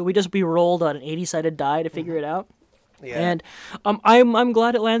one to do. We rolled on an 80-sided die to figure it out. Yeah. And I'm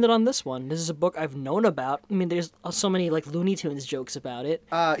glad it landed on this one. This is a book I've known about. I mean, there's so many like Looney Tunes jokes about it.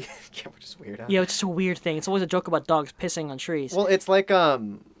 Yeah, which is weird. Huh? Yeah, it's just a weird thing. It's always a joke about dogs pissing on trees. Well, it's like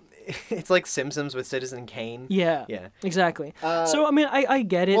Simpsons with Citizen Kane. Yeah. Yeah. Exactly. So I mean, I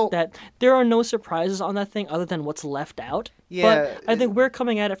get it that there are no surprises on that thing other than what's left out. Yeah. But I think we're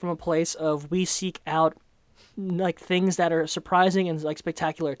coming at it from a place of we seek out like things that are surprising and like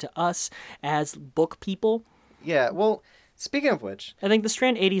spectacular to us as book people. Yeah, well, speaking of which, I think the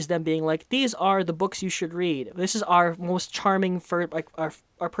Strand 80 is them being like, these are the books you should read. This is our most charming, for like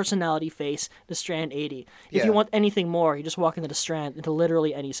our personality face, the Strand 80. If you want anything more, you just walk into the Strand, into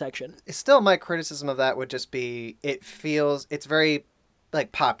literally any section. Still, my criticism of that would just be, it's very,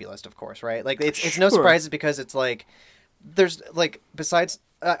 like, populist, of course, right? Like, it's no surprises because it's like, there's, like, besides...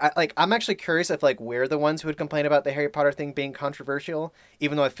 I'm actually curious if, like, we're the ones who would complain about the Harry Potter thing being controversial,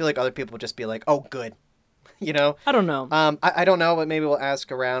 even though I feel like other people would just be like, oh, good. You know? I don't know. I don't know, but maybe we'll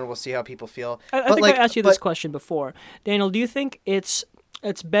ask around. We'll see how people feel. I think I asked you this question before. Daniel, do you think it's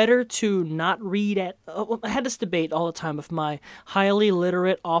better to not read at... I had this debate all the time with my highly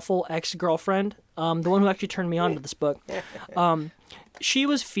literate, awful ex-girlfriend, the one who actually turned me on to this book. She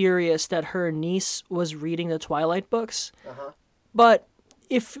was furious that her niece was reading the Twilight books. Uh-huh. But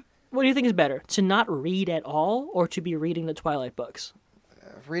what do you think is better? To not read at all or to be reading the Twilight books?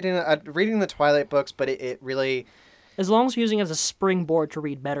 Reading the Twilight books, but it really... As long as you're using it as a springboard to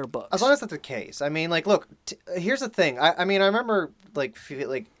read better books. As long as that's the case. I mean, like, look, here's the thing. I mean, I remember, like,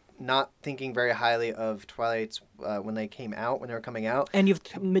 not thinking very highly of Twilights when they were coming out. And you've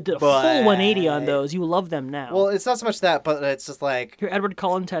did a full 180 on those. You love them now. Well, it's not so much that, but it's just like... Your Edward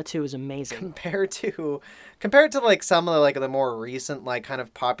Cullen tattoo is amazing. Compared to like some of the more recent like kind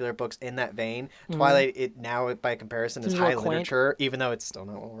of popular books in that vein, Twilight it now by comparison is high literature, even though it's still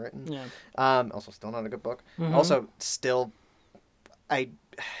not well written. Yeah. Also still not a good book. Mm-hmm. Also still,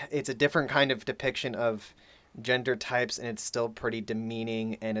 it's a different kind of depiction of gender types, and it's still pretty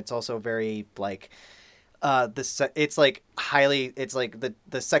demeaning, and it's also very like it's like highly, it's like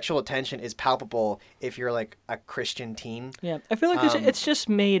the sexual attention is palpable if you're like a Christian teen. Yeah, I feel like it's just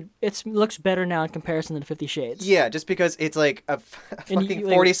made it looks better now in comparison to 50 Shades. Yeah, just because it's like a fucking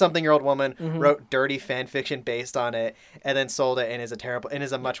 40-something-year-old woman wrote dirty fan fiction based on it, and then sold it, and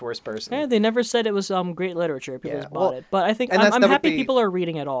is a much worse person. Yeah, they never said it was great literature. People just bought it, but I think and I'm happy people are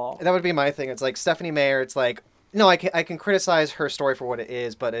reading it all. That would be my thing. It's like Stephanie Meyer. It's like. No, I can criticize her story for what it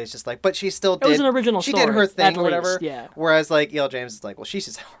is, but it's just like, but she still did. It was an original story. She did her thing or least, whatever. Yeah. Whereas like E.L. James is like, well, she's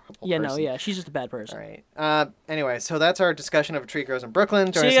just a horrible person. She's just a bad person. All right. Anyway, so that's our discussion of A Tree Grows in Brooklyn.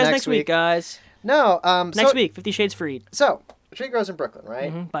 Join See you us guys next week, guys. No. Next week, 50 Shades Freed. So, A Tree Grows in Brooklyn,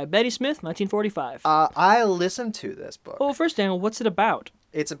 right? Mm-hmm. By Betty Smith, 1945. I listened to this book. Well, first, Daniel, what's it about?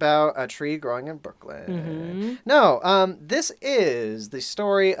 It's about a tree growing in Brooklyn. Mm-hmm. No, this is the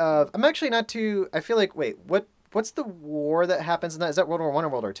story of. I'm actually not too. I feel like what's the war that happens in that? Is that World War I or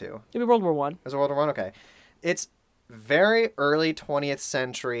World War II? It'd be World War I. Is it World War I? Okay. It's very early 20th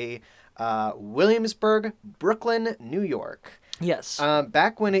century, Williamsburg, Brooklyn, New York. Yes.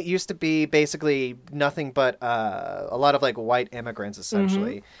 Back when it used to be basically nothing but a lot of like white immigrants,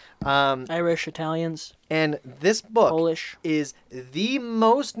 essentially. Irish, Italians. And this book Polish. is the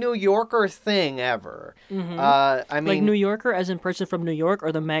most New Yorker thing ever. Mm-hmm. I mean, like New Yorker, as in person from New York,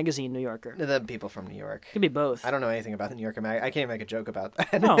 or the magazine New Yorker? The people from New York. Could be both. I don't know anything about the New Yorker mag. I can't even make a joke about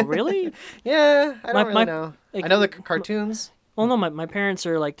that. Oh, really? Yeah, I don't really know. Like, I know the cartoons. Well, no, my parents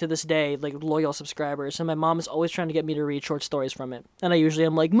are, like, to this day, like, loyal subscribers, and my mom is always trying to get me to read short stories from it. And I usually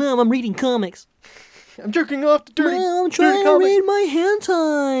am like, Mom, I'm reading comics. I'm jerking off to dirty Mom, I'm trying to read my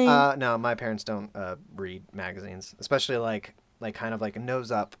hentai. No, my parents don't read magazines, especially like kind of like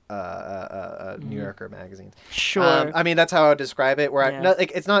nose up New Yorker magazines. Sure. I mean, that's how I would describe it. Where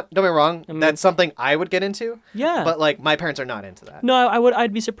it's not. Don't get me wrong. That's something I would get into. Yeah. But like my parents are not into that. No,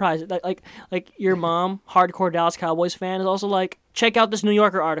 I'd be surprised. Like your mom, hardcore Dallas Cowboys fan, is also like, check out this New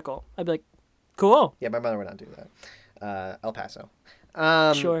Yorker article. I'd be like, cool. Yeah, my mother would not do that. El Paso.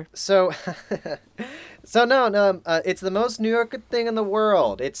 Sure. So, no. It's the most New York thing in the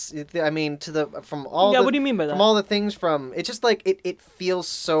world. I mean, from all. Yeah. What do you mean by that? From all the things it's just like it feels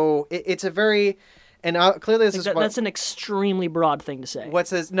so. It's a very, and clearly this that's an extremely broad thing to say.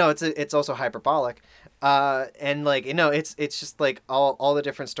 It's also hyperbolic. And like it's just like all the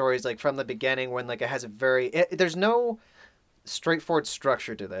different stories like from the beginning when like it has there's no straightforward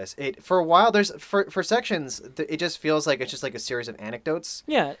structure to this. For a while there's for sections it just feels like it's just like a series of anecdotes.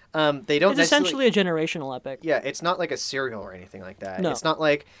 Yeah. They don't. It's essentially a generational epic. Yeah, it's not like a serial or anything like that. No. It's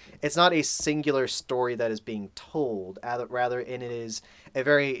not a singular story that is being told. Rather, it is a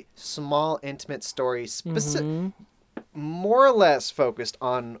very small, intimate story, more or less focused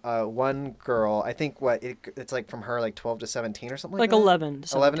on one girl. I think it's like from her like 12 to 17 or something like that. 11 to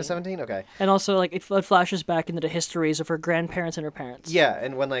 17. 11 to 17? Okay. And also like it flashes back into the histories of her grandparents and her parents. Yeah,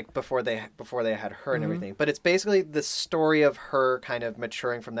 and when like before they had her and everything. But it's basically the story of her kind of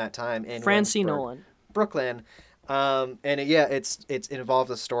maturing from that time in Francie Nolan, Brooklyn. And it involves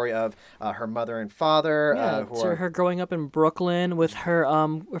the story of her mother and father. Her growing up in Brooklyn with her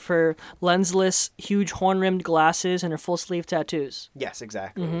lensless, huge horn-rimmed glasses and her full sleeve tattoos. Yes,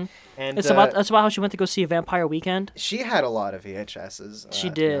 exactly. Mm-hmm. And that's about how she went to go see Vampire Weekend. She had a lot of VHSs. She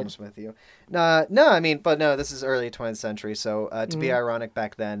did. To be honest with you. No, I mean, but no, this is early 20th century, so to be ironic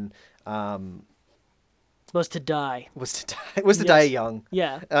back then. Was to die. Die young.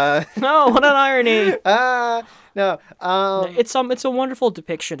 Yeah. No, what an irony. No. It's a wonderful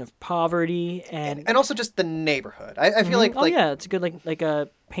depiction of poverty and also just the neighborhood. I feel like it's a good like a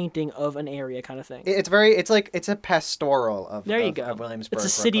painting of an area kind of thing. It's a pastoral of there you go. Of Williamsburg. It's a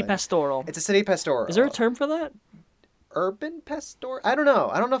city pastoral. It's a city pastoral. Is there a term for that? Urban pastoral? I don't know.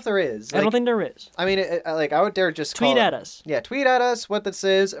 I don't know if there is. I don't think there is. I mean, I would dare just tweet at us. Yeah, tweet at us what this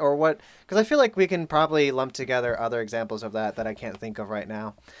is or what, because I feel like we can probably lump together other examples of that I can't think of right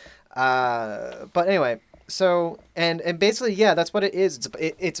now. But anyway, so and basically, yeah, that's what it is.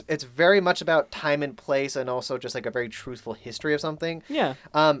 It's very much about time and place, and also just like a very truthful history of something. Yeah.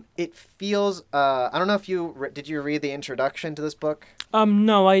 It feels. I don't know if did you read the introduction to this book?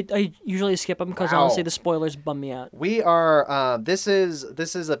 No, I usually skip them because honestly the spoilers bum me out. We are. This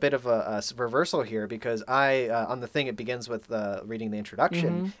is a bit of a reversal here because on the thing it begins with reading the introduction.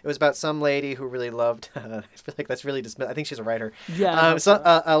 Mm-hmm. It was about some lady who really loved. I feel like that's really dismissed. I think she's a writer. Yeah.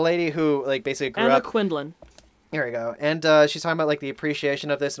 A lady who like basically grew Anna up. Quindlen. Here we go. And she's talking about like the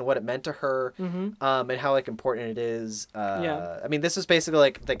appreciation of this and what it meant to her, and how like important it is. I mean, this is basically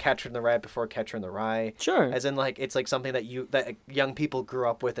like the Catcher in the Rye before Catcher in the Rye. Sure. As in like it's like something that young people grew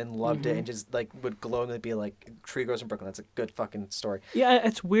up with and loved it and just like would glowingly be like Tree Grows in Brooklyn. That's a good fucking story. Yeah,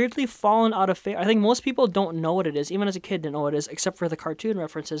 it's weirdly fallen out of favor. I think most people don't know what it is. Even as a kid, didn't know what it is, except for the cartoon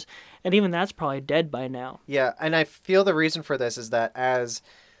references, and even that's probably dead by now. Yeah, and I feel the reason for this is that as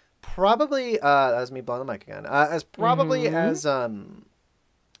probably that was me blowing the mic again. As probably as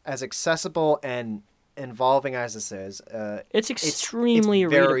accessible and involving as this is, it's extremely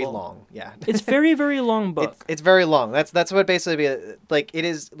it's very readable. long. Yeah, It's very very long book. It's very long. That's what basically like it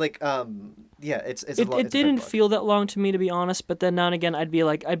is like yeah. It's a It big didn't book. feel that long to me, to be honest. But then now and again, I'd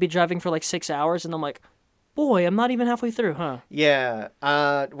be driving for like 6 hours, and I'm like, boy, I'm not even halfway through, huh? Yeah,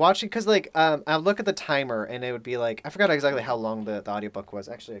 watching because like I look at the timer and it would be like I forgot exactly how long the audiobook was.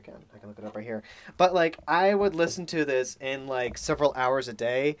 Actually, I can look it up right here. But like I would listen to this in like several hours a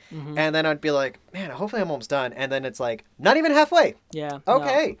day, and then I'd be like, man, hopefully I'm almost done. And then it's like not even halfway. Yeah.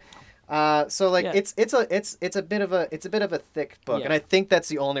 Okay. So like Yeah. it's a bit of a thick book, Yeah. and I think that's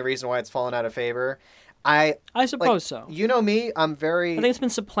the only reason why it's fallen out of favor. I suppose so. You know me, I'm very. I think it's been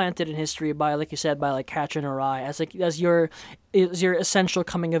supplanted in history by, like you said, by like Catcher in the Rye as your essential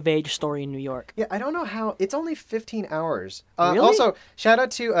coming of age story in New York. Yeah, I don't know how. It's only 15 hours. Really? Also, shout out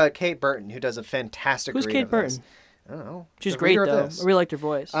to Kate Burton, who does a fantastic Who's read Kate of this. Burton? I don't know. She's The great reader of though. this. I really liked her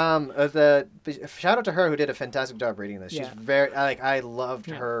voice. The shout out to her who did a fantastic job reading this. She's Yeah. very I loved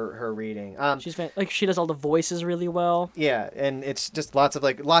her reading. She's like she does all the voices really well. Yeah, and it's just lots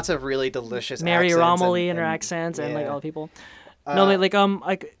of really delicious Mary accents Romilly and her accents and like yeah. all the people. No, like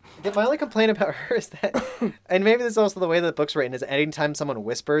My only complaint about her is that, and maybe this is also the way the book's written, is that anytime someone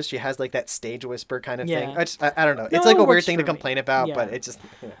whispers, she has like that stage whisper kind of thing. I don't know. It's like it a weird works thing to for me. complain about, Yeah. but it just.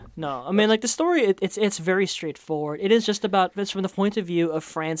 Yeah. No, I mean like the story. It's very straightforward. It is just about it's from the point of view of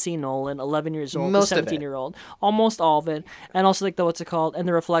Francie Nolan, 11 years old, Most of it. 17-year-old, almost all of it, and also like the what's it called, and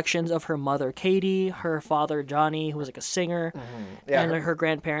the reflections of her mother Katie, her father Johnny, who was like a singer, Yeah, and her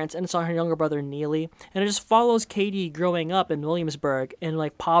grandparents, and it's on her younger brother Neely, and it just follows Katie growing up in Williamsburg in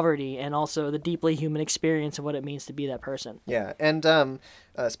like poverty and also the deeply human experience of what it means to be that person. Yeah, and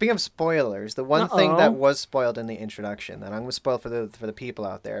speaking of spoilers, the one thing Uh-oh. that was spoiled in the introduction that I'm going to spoil for the people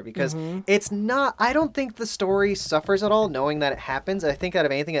out there because it's not. I don't think the story suffers at all knowing that it happens. I think out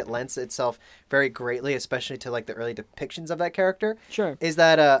of anything, it lends itself very greatly, especially to like the early depictions of that character. Sure. Is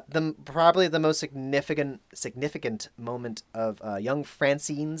that probably the most significant moment of young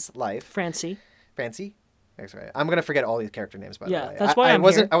Francine's life? Francie. Francie. That's right. I'm gonna forget all these character names by the way. That's why I I'm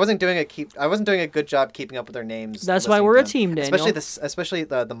wasn't. here. I wasn't doing a good job keeping up with their names. That's why listening we're to a them. team, Daniel. Especially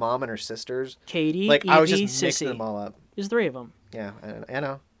the mom and her sisters. Katie, Like Evie, I was just Sissy. mixing them all up. There's 3 of them. Yeah, I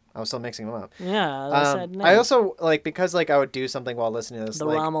know. I was still mixing them up. Yeah, I said I names. also like because like I would do something while listening to this. The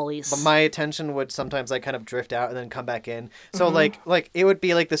like, Romillys. but my attention would sometimes like kind of drift out and then come back in. So Mm-hmm. like it would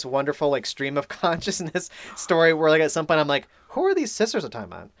be like this wonderful like stream of consciousness story where like at some point I'm like, who are these sisters I'm talking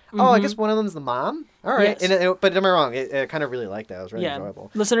about? Oh, I guess one of them's the mom. All right, Mm-hmm. Yes. but don't get me wrong, I kind of really liked that. It was really Yeah,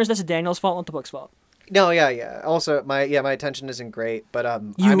 enjoyable. listeners, this is Daniel's fault, not the book's fault. No, yeah. Also, my attention isn't great, but I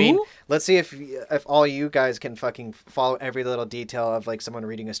mean, You? let's see if all you guys can fucking follow every little detail of like someone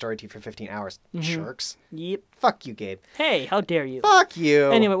reading a story to you for 15 hours. Jerks. Yep. Fuck you, Gabe. Hey, how dare you? Fuck you.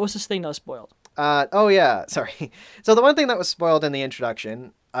 Anyway, what's this thing that was spoiled? Oh yeah, sorry. So the one thing that was spoiled in the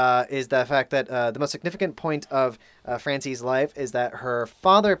introduction is the fact that the most significant point of Francie's life is that her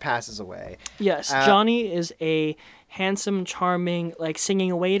father passes away. Yes, Johnny is a handsome, charming, like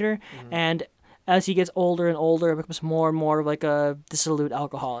singing waiter, and as he gets older and older, becomes more and more of like a dissolute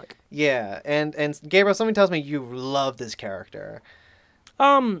alcoholic. Yeah, and Gabriel, something tells me you love this character.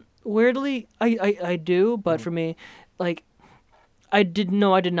 Weirdly, I do, but for me, like, I did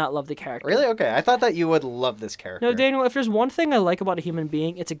not love the character. Really? Okay, I thought that you would love this character. No, Daniel, if there's one thing I like about a human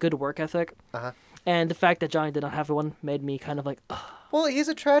being, it's a good work ethic. Uh-huh. And the fact that Johnny did not have one made me kind of like, ugh. Well, he's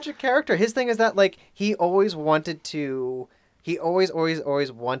a tragic character. His thing is that like he always wanted to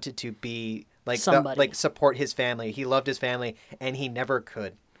wanted to be like Somebody. like support his family. He loved his family and he never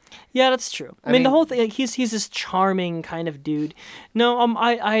could. Yeah, that's true. I mean, the whole thing, like, he's this charming kind of dude. No,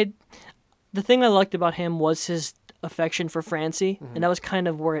 the thing I liked about him was his affection for Francie, and that was kind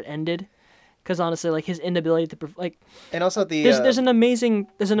of where it ended. Because honestly, like his inability to And also the I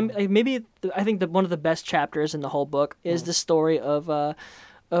think that one of the best chapters in the whole book is the story of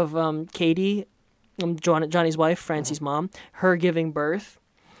Katie, Johnny's wife, Francie's mom, her giving birth,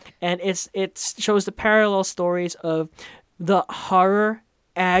 and it shows the parallel stories of the horror,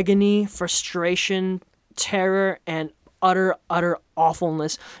 agony, frustration, terror, and utter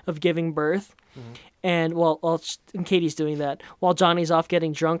awfulness of giving birth. And and Katie's doing that while Johnny's off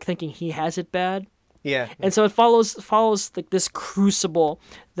getting drunk, thinking he has it bad. Yeah. And so it follows like this crucible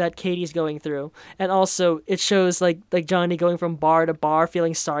that Katie's going through, and also it shows like Johnny going from bar to bar,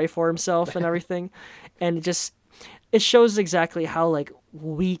 feeling sorry for himself and everything, and it shows exactly how like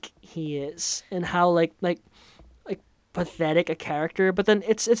weak he is and how like pathetic a character. But then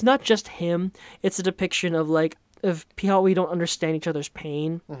it's not just him; it's a depiction of how we don't understand each other's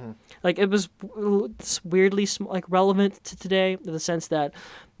pain. Like it was weirdly relevant to today in the sense that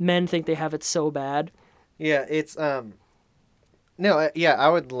men think they have it so bad. Yeah, it's no, yeah, I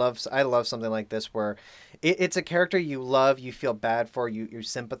love something like this where it's a character you love, you feel bad for, you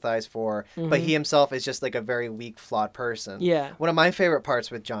sympathize for, but he himself is just like a very weak, flawed person. Yeah. One of my favorite parts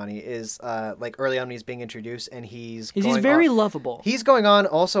with Johnny is like early on when he's being introduced and he's very lovable. He's going on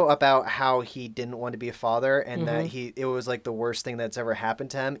also about how he didn't want to be a father and that it was like the worst thing that's ever happened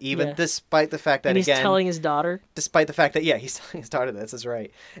to him, even despite the fact that and he's telling his daughter. Despite the fact that he's telling his daughter this is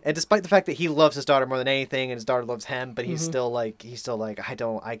right, and despite the fact that he loves his daughter more than anything, and his daughter loves him, but he's still like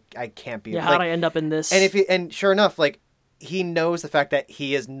I can't be. Yeah, how'd I end up in this? And sure enough, like he knows the fact that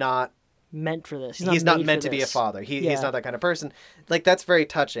he is not meant for this. He's not meant to be a father. He's not that kind of person. Like that's very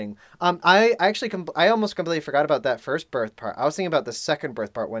touching. I almost completely forgot about that first birth part. I was thinking about the second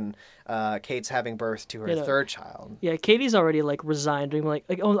birth part when Kate's having birth to her third child. Yeah, Katie's already like resigned. Like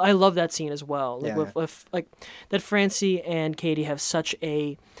oh, I love that scene as well. Like with like that Francie and Katie have such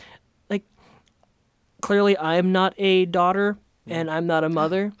a like. Clearly, I'm not a daughter. And I'm not a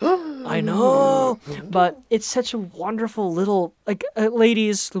mother. I know, but it's such a wonderful little like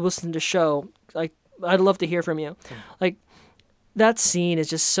ladies who listen to the show. Like I'd love to hear from you. Like that scene is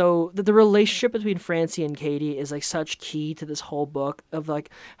just so the relationship between Francie and Katie is like such key to this whole book of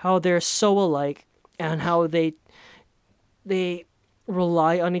like how they're so alike and how they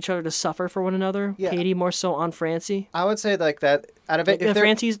rely on each other to suffer for one another. Yeah. Katie more so on Francie. I would say like that out of it.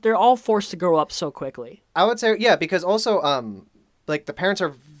 Like, they're all forced to grow up so quickly. I would say because also like the parents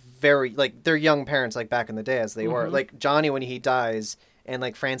are very like they're young parents like back in the day as they were. Like Johnny when he dies and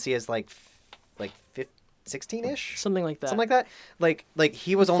like Francie is like 16-ish, something like that. Like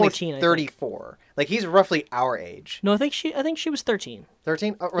he was only 14, 34. Like he's roughly our age. No, I think she was 13.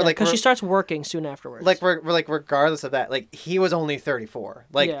 13? Or like because she starts working soon afterwards. Like we're like regardless of that, like he was only 34.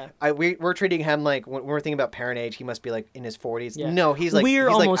 Like we're treating him like when we're thinking about parent age, he must be like in his 40s. Yeah. No, he's like we're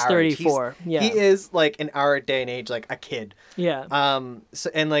he's almost like 34. He is like in our day and age like a kid. Yeah.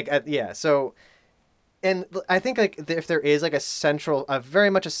 So and like so. And I think like if there is like a very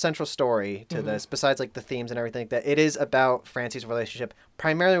much a central story to this, besides like the themes and everything, that it is about Francie's relationship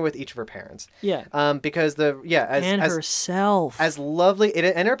primarily with each of her parents. Yeah. Because herself as lovely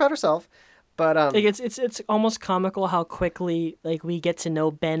and about herself, but like it's almost comical how quickly like we get to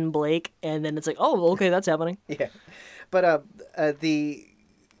know Ben Blake, and then it's like okay that's happening. Yeah, but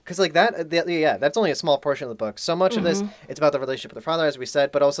because like that's only a small portion of the book. So much of this, it's about the relationship with the father, as we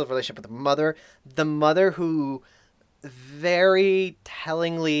said, but also the relationship with the mother who very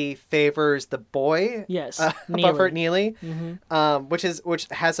tellingly favors the boy. Yes, above her, Neely, which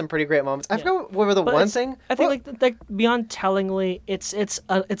has some pretty great moments. I forgot what were the one thing. I think like beyond tellingly, it's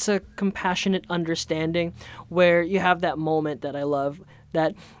a compassionate understanding where you have that moment that I love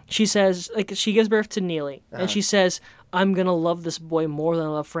that she says like she gives birth to Neely and she says, I'm going to love this boy more than I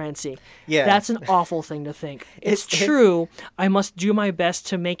love Francie. Yeah. That's an awful thing to think. It's true. I must do my best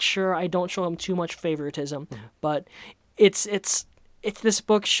to make sure I don't show him too much favoritism. But it's this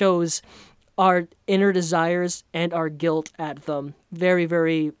book shows our inner desires and our guilt at them very,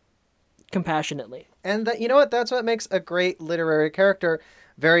 very compassionately. And you know what? That's what makes a great literary character.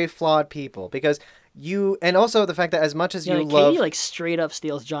 Very flawed people. Because and also the fact that as much as you love... Katie like straight up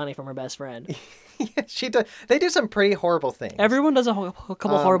steals Johnny from her best friend. Yeah, she does. They do some pretty horrible things. Everyone does a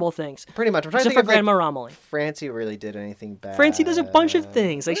couple horrible things. Pretty much. Except for Grandma Romilly. Francie really did anything bad. Francie does a bunch of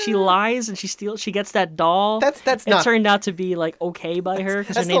things. Like she lies and she steals. She gets that doll. That's it not. It turned out to be like okay by her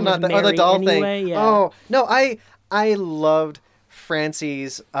because her name was Mary the doll anyway. Thing. Yeah. Oh no, I loved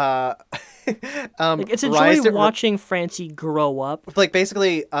Francie's. It's a joy watching Francie grow up. Like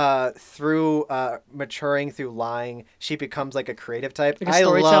basically, through maturing through lying, she becomes like a creative type. Like a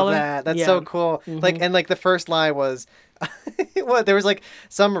storyteller. I love that. That's so cool. Like and like the first lie was, what there was like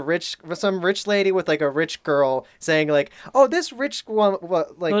some rich lady with like a rich girl saying like, oh this rich one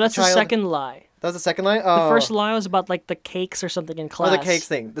like. No, that's the second lie. That was the second lie? Oh. The first lie was about, like, the cakes or something in class. Oh, the cakes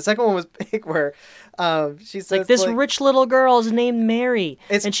thing. The second one was big where she says... Like, this rich little girl is named Mary,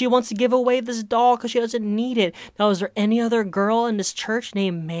 and she wants to give away this doll because she doesn't need it. Now, is there any other girl in this church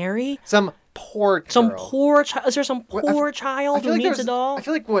named Mary? Some poor girl. Some poor child. Is there some poor child who needs a doll? I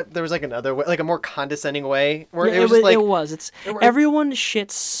feel like there was like another way, like a more condescending way, where Yeah, it was just like it was. It's everyone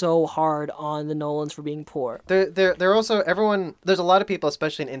shits so hard on the Nolans for being poor. They're also everyone. There's a lot of people,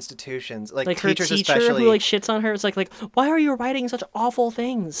 especially in institutions, like teachers her teacher especially, who like shits on her. It's like why are you writing such awful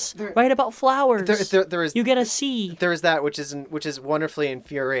things? Write about flowers. There is you get a C. There is that which is wonderfully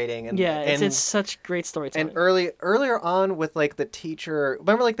infuriating. And it's such great storytelling. And earlier on with like the teacher,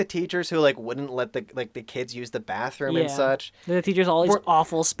 remember like the teachers who like wouldn't let the kids use the bathroom and such. The teachers all these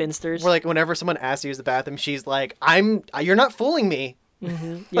awful spinsters. Where like whenever someone asks to use the bathroom, she's like, "You're not fooling me."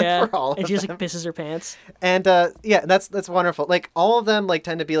 Mm-hmm. Yeah, and she just like pisses her pants. And that's wonderful. Like all of them like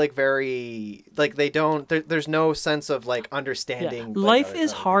tend to be like very like they don't. There's no sense of like understanding. Yeah. Life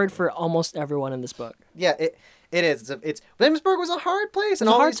is hard for almost everyone in this book. Yeah, it is. It's Williamsburg was a hard place. It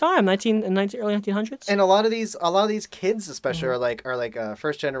was a hard time. Early 1900s. And a lot of these kids, especially, are like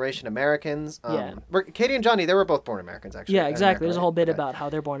first generation Americans. Katie and Johnny, they were both born Americans, actually. Yeah, exactly. There's a whole bit about how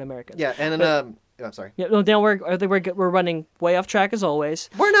they're born Americans. Yeah, and then I'm sorry. Yeah, no, Dan, we're running way off track as always.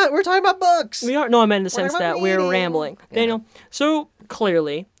 We're not. We're talking about books. We are. No, I meant in the sense that we're rambling. Yeah. Daniel, so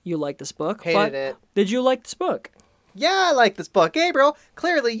clearly you like this book. Hated it. Did you like this book? Yeah, I like this book. Gabriel,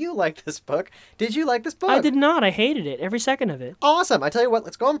 clearly you like this book. Did you like this book? I did not. I hated it. Every second of it. Awesome. I tell you what,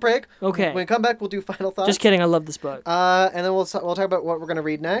 let's go on break. Okay. When we come back, we'll do final thoughts. Just kidding. I love this book. And then we'll talk about what we're going to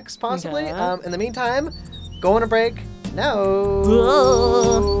read next, possibly. Okay. In the meantime, go on a break now.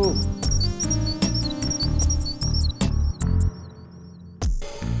 Whoa.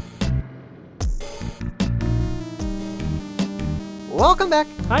 Welcome back.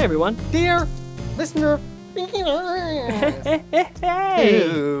 Hi, everyone. Dear listener. Hey.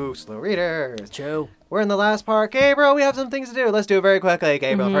 Slow readers. Joe. We're in the last part. Gabriel, we have some things to do. Let's do it very quickly.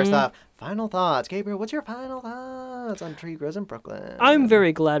 Gabriel, first off, final thoughts. Gabriel, what's your final thoughts on Tree Grows in Brooklyn? I'm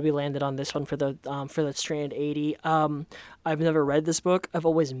very glad we landed on this one for the Strand 80. I've never read this book. I've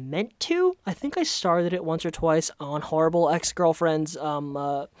always meant to. I think I started it once or twice on Horrible Ex-Girlfriend's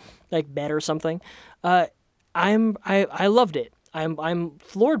like bed or something. I loved it. I'm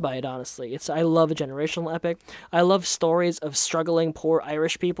floored by it, honestly. I love a generational epic. I love stories of struggling poor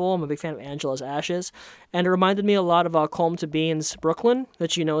Irish people. I'm a big fan of Angela's Ashes. And it reminded me a lot of Colm to Bean's Brooklyn,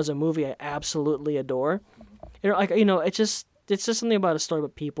 which is a movie I absolutely adore. It's just something about a story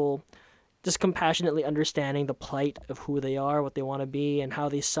about people just compassionately understanding the plight of who they are, what they want to be, and how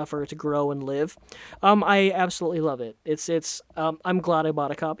they suffer to grow and live. I absolutely love it. I'm glad I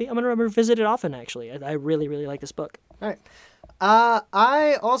bought a copy. I'm going to revisit it often, actually. I really, really like this book. All right.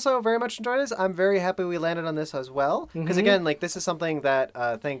 I also very much enjoyed this. I'm very happy we landed on this as well. Because again, like this is something that,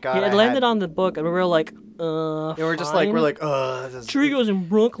 thank God, it landed on the book, and we were like, we're just like, this is... Tree Grows in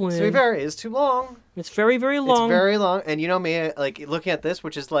Brooklyn. To be fair, it's too long. It's very, very long. It's very long, and you know me, like looking at this,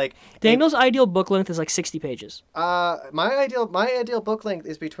 which is like Daniel's ideal book length is like 60 pages. My ideal book length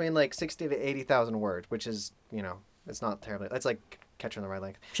is between like 60 to 80,000 words, which is it's not terribly. It's like Catcher in the Rye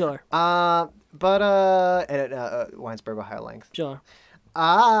length. Sure. And Winesburg, Ohio length. Sure.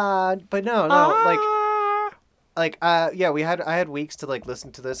 But no, I had weeks to like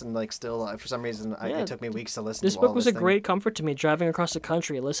listen to this, and like still for some reason it took me weeks to listen. This book was a great comfort to me, driving across the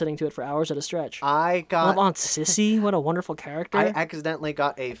country, listening to it for hours at a stretch. I love Aunt Sissy. What a wonderful character. I accidentally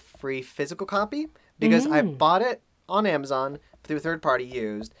got a free physical copy because I bought it on Amazon through third party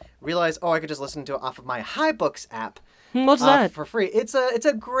used. Realized I could just listen to it off of my HiBooks app. What's that? For free. It's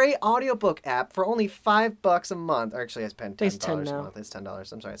a great audiobook app for only $5 a month. Or actually, I spent $10 a month. It's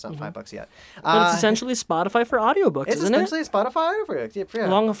 $10. I'm sorry, it's not $5 yet. But it's essentially Spotify for audiobooks, isn't it? It's essentially Spotify for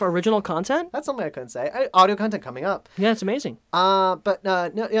along with original content. That's something I couldn't say. Audio content coming up. Yeah, it's amazing. I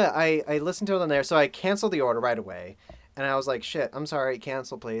listened to it on there, so I canceled the order right away. And I was like, shit, I'm sorry,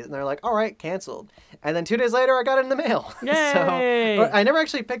 cancel, please. And they're like, all right, canceled. And then 2 days later, I got it in the mail. Yay! So I never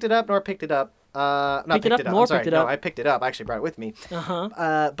actually picked it up nor picked it up. I picked it up. I actually brought it with me. But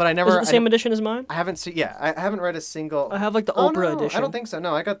I never... Is it the same edition as mine? I haven't seen... Yeah, I haven't read a single... I have like the Oprah edition. I don't think so.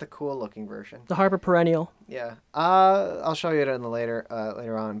 No, I got the cool looking version. The Harper Perennial. Yeah. I'll show you it in the later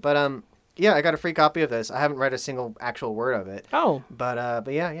on. But yeah, I got a free copy of this. I haven't read a single actual word of it. Oh. But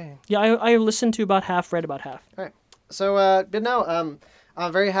yeah. Yeah, I listened to about half, read about half. All right. So, but no,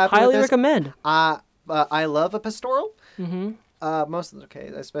 I'm very happy Highly with this. recommend. I love a pastoral. Mm-hmm. Most of the okay,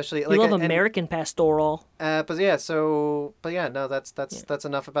 especially you love American pastoral. That's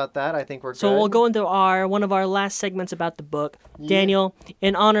enough about that. I think we're so good. We'll go into one of our last segments about the book. Yeah. Daniel,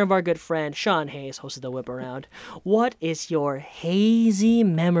 in honor of our good friend Sean Hayes, host of the Whip Around, what is your hazy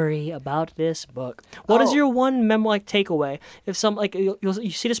memory about this book? What is your one takeaway? If you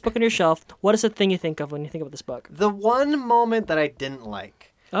see this book on your shelf, what is the thing you think of when you think of this book? The one moment that I didn't like.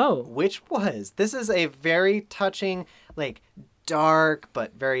 Oh. Which was, this is a very touching, like, dark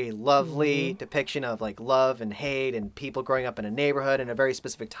but very lovely depiction of like love and hate and people growing up in a neighborhood in a very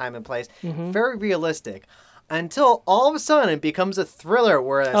specific time and place. Very realistic. Until all of a sudden it becomes a thriller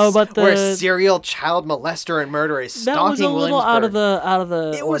where where a serial child molester and murderer is stalking That was a little Williamsburg. out of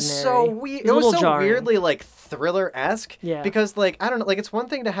the It was so ordinary. weird. It It was was a so little jarring. weirdly like thriller-esque. Yeah. Because like I don't know, like it's one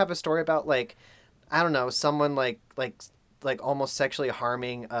thing to have a story about like I don't know, someone like almost sexually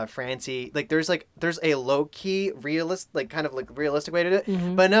harming Francie. Like there's a low-key realistic way to do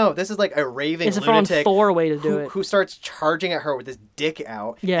it. But no, this is like a raving It's a lunatic Thor way to do it. who starts charging at her with his dick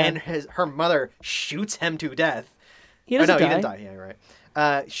out. Yeah. And her mother shoots him to death. He doesn't die. He didn't die. Yeah, you're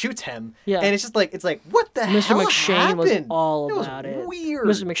right. Shoots him. Yeah. And it's just like what the Mr. hell McShane happened? was all about it. it. Was weird.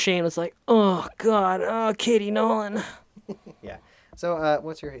 Mr. McShane was like, oh God, Katie Nolan. Yeah. So,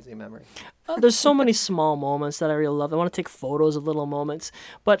 what's your hazy memory? There's so many small moments that I really love. I want to take photos of little moments,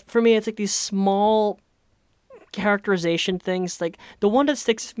 but for me, it's like these small characterization things. Like the one that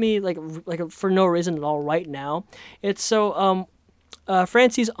sticks with me, like for no reason at all, right now. It's so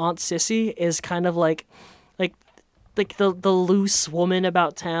Francie's Aunt Sissy is kind of like the loose woman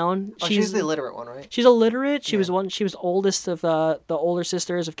about town. Oh, she's the illiterate one, right? She's illiterate. She was oldest of the older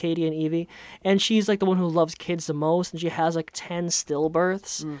sisters of Katie and Evie, and she's like the one who loves kids the most. And she has like 10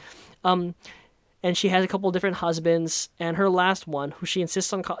 stillbirths, and she has a couple of different husbands. And her last one, who she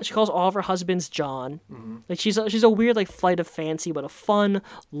insists on, she calls all of her husbands John. Like she's a weird like flight of fancy, but a fun,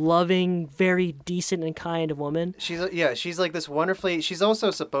 loving, very decent and kind woman. She's like this wonderfully. She's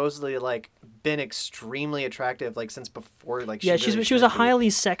also supposedly like been extremely attractive like since before like she was a highly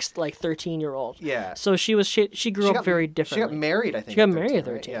sexed like 13-year-old. Yeah. So she grew up very differently. She got married, I think. She got married at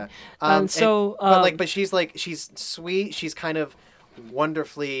 13. Right? Yeah. But she's sweet. She's kind of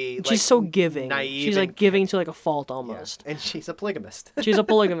wonderfully. She's so giving. Naive. She's like giving to like a fault almost. Yeah. And she's a polygamist. She's a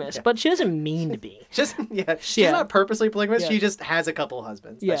polygamist, but she doesn't mean to be. She's not purposely polygamous. Yeah. She just has a couple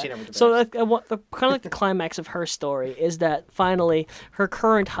husbands that she never divorced. So the kind of like the climax of her story is that finally her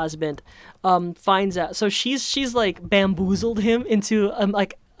current husband finds out. So she's like bamboozled him into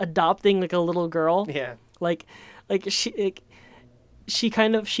like adopting like a little girl. Yeah. She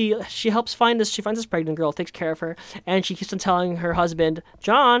helps find this. She finds this pregnant girl, takes care of her, and she keeps on telling her husband,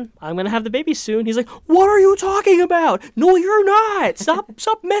 John, I'm gonna have the baby soon. He's like, what are you talking about? No, you're not.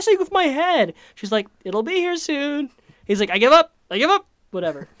 Stop messing with my head. She's like, it'll be here soon. He's like, I give up.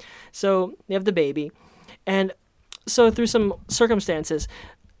 Whatever. So they have the baby, and so through some circumstances,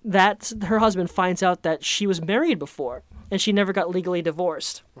 that her husband finds out that she was married before and she never got legally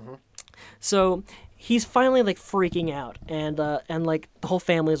divorced. So he's finally like freaking out, and like the whole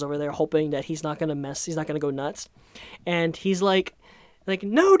family is over there hoping that he's not gonna go nuts, and he's like,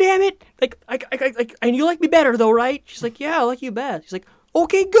 no, damn it, like I and you like me better though, right? She's like, yeah, I like you best. He's like,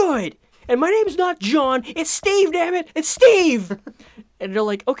 okay, good. And my name's not John, it's Steve, damn it, it's Steve. And they're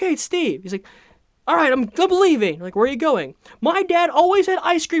like, okay, it's Steve. He's like, all right, I'm leaving. Like, where are you going? My dad always had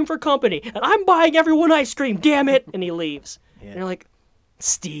ice cream for company, and I'm buying everyone ice cream, damn it. And he leaves. Yeah. And you're like,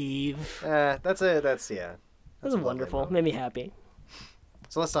 Steve. That's wonderful. Made me happy.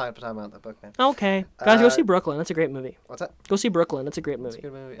 So let's talk about the book, man. Okay. Guys, go see Brooklyn. That's a great movie. What's that? Go see Brooklyn. That's a great movie. That's a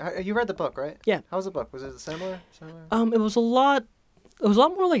good movie. You read the book, right? Yeah. How was the book? Was it similar? It was a lot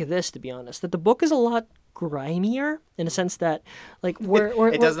more like this, to be honest. That the book is a lot grimier in a sense that like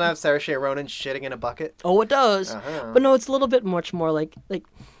it doesn't have Saoirse Ronan shitting in a bucket. Oh, it does. But no, it's a little bit much more like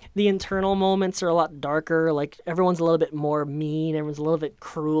the internal moments are a lot darker. Like everyone's a little bit more mean. Everyone's a little bit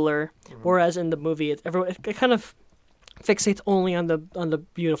crueler. Whereas in the movie, it kind of fixates only on the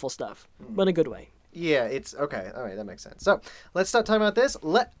beautiful stuff, but in a good way. Yeah, it's okay. All right, that makes sense. So let's start talking about this.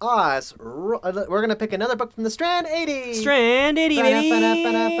 We're gonna pick another book from the Strand 80. Strand 80, baby.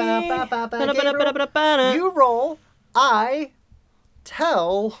 You roll. I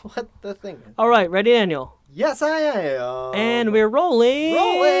tell what the thing is. All right, ready, Daniel? Yes, I am. And we're rolling.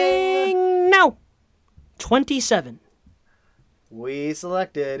 Rolling now. 27. We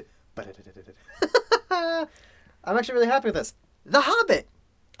selected. I'm actually really happy with this. The Hobbit.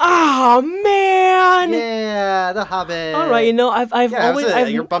 Oh man! Yeah, The Hobbit. All right,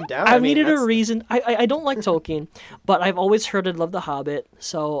 you're bummed out. I've needed a reason. I don't like Tolkien, but I've always heard I love The Hobbit,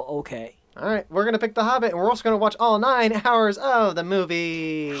 so okay. All right, we're gonna pick The Hobbit, and we're also gonna watch all 9 hours of the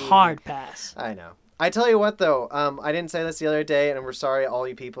movie. Hard pass. I know. I tell you what, though, I didn't say this the other day, and we're sorry, all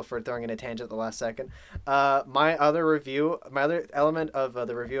you people, for throwing in a tangent at the last second. My other element of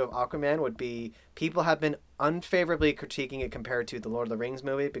the review of Aquaman would be people have been unfavorably critiquing it compared to the Lord of the Rings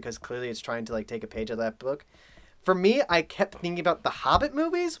movie because clearly it's trying to take a page of that book. For me, I kept thinking about the Hobbit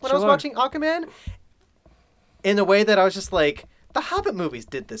movies when I was watching Aquaman in a way that I was just like, the Hobbit movies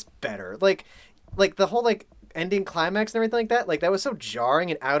did this better. Like the whole like ending climax and everything like that. Like that was so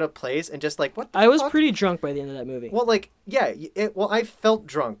jarring and out of place and just like what the I was fuck? pretty drunk by the end of that movie. Well, like, yeah, I felt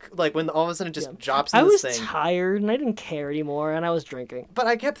drunk, like, when all of a sudden it just drops I in was this thing. tired and I didn't care anymore, and I was drinking. But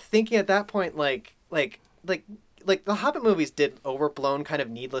I kept thinking at that point, like the Hobbit movies did overblown kind of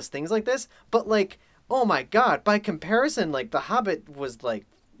needless things like this, but, like, oh my god, by comparison, like, The Hobbit was, like,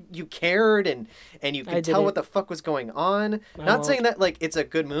 you cared and you could tell what the fuck was going on. Not saying that, like, it's a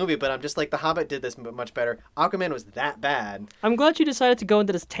good movie, but I'm just like, The Hobbit did this much better. Aquaman was that bad. I'm glad you decided to go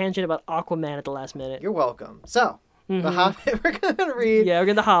into this tangent about Aquaman at the last minute. You're welcome. So, The Hobbit we're going to read. Yeah, we're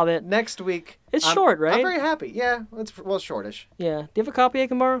getting The Hobbit. Next week. It's short, right? I'm very happy. Yeah, it's shortish. Yeah. Do you have a copy I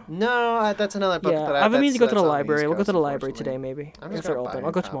can borrow? No, that's another book that I've been meaning to go to the that's on library. East We'll go to the Coast, library today, maybe. I'm If just they're gonna buy open. a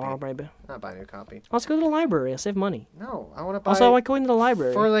I'll go copy. tomorrow, maybe. I'll buy a new copy. Let's go to the library. I'll save money. No, I want to buy. Also, I like going to the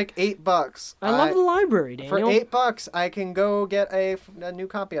library. For like $8. I love the library, Daniel. For $8, I can go get a new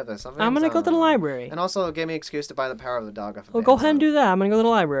copy of this. I'm gonna go to the library. And also give me an excuse to buy The Power of the Dog off of Well, go ahead and Amazon. do that. I'm gonna go to the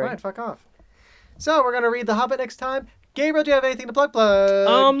library. Fine, fuck off. So we're gonna read The Hobbit next time. Gabriel, do you have anything to plug?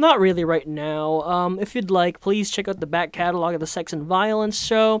 Not really right now. If you'd like, please check out the back catalog of the Sex and Violence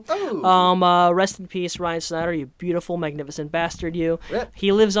show. Oh. Rest in peace, Ryan Snyder, you beautiful, magnificent bastard, you. Rip.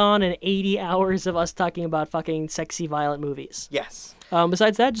 He lives on in 80 hours of us talking about fucking sexy, violent movies. Yes.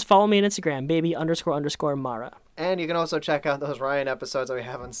 Besides that, just follow me on Instagram, baby__Mara. And you can also check out those Ryan episodes that we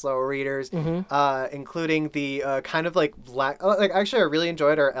have on Slow Readers, including the kind of like actually I really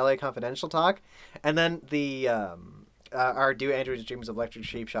enjoyed our LA Confidential talk, and then the our Do Andrew's Dreams of Electric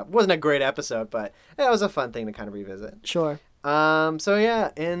Sheep Shop. Wasn't a great episode, but it was a fun thing to kind of revisit. Sure. So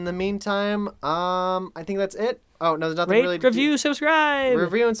yeah, in the meantime, I think that's it. Oh, no, there's nothing Rate, really review, subscribe.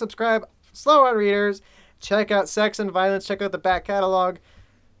 Review and subscribe. Slow on Readers. Check out Sex and Violence. Check out the back catalog.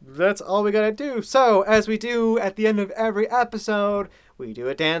 That's all we gotta do. So, as we do at the end of every episode, we do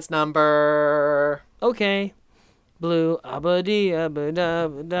a dance number. Okay. Blue, abadi, abada,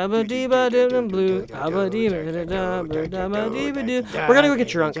 dabadi, badum, blue, abadi, badum, dabadi, badum. We're gonna go get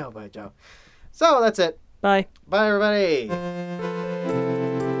drunk. So, that's it. Bye. Bye, everybody.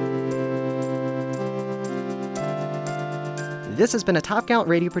 This has been a Top Count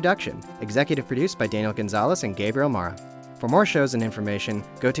Radio production, executive produced by Daniel Gonzalez and Gabriel Mara. For more shows and information,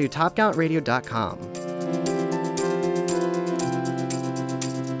 go to topcountradio.com.